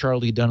that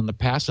Charlie had done in the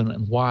past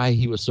and why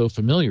he was so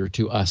familiar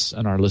to us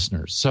and our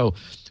listeners. So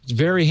it's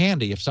very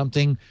handy. If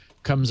something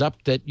comes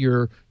up that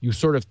you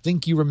sort of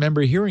think you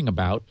remember hearing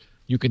about,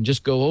 you can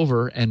just go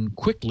over and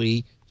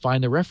quickly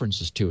find the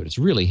references to it. It's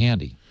really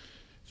handy.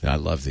 I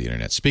love the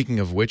internet. Speaking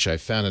of which, I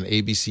found an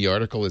ABC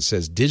article that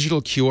says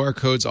digital QR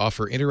codes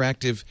offer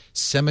interactive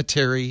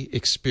cemetery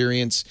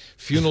experience.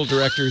 Funeral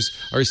directors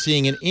are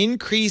seeing an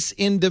increase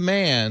in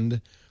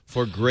demand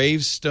for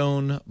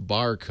gravestone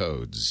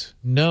barcodes.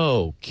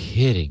 No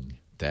kidding.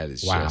 That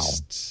is Wow.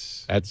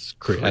 just That's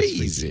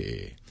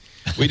crazy.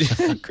 We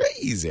do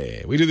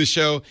crazy. We do the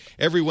show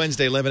every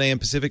Wednesday, 11 a.m.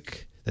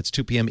 Pacific. That's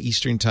 2 p.m.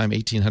 Eastern Time,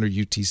 1800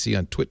 UTC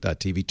on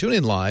twit.tv. Tune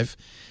in live.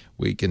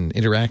 We can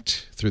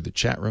interact through the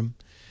chat room.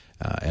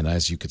 And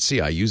as you can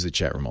see, I use the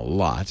chat room a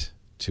lot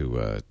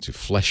to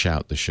flesh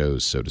out the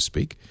shows, so to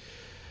speak.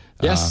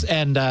 Yes,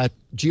 and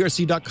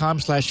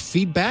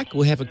grc.com/feedback.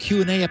 We'll have a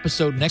Q&A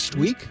episode next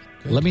week.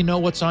 Good. Let me know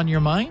what's on your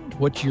mind,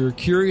 what you're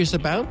curious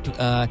about,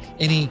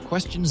 any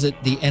questions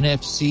that the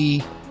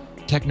NFC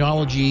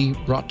technology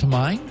brought to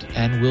mind,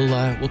 and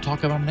we'll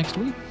talk about them next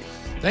week.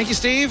 Thank you,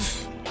 Steve.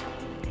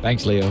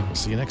 Thanks, Leo. We'll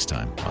see you next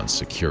time on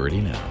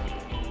Security Now.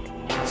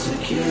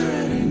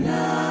 Security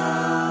Now.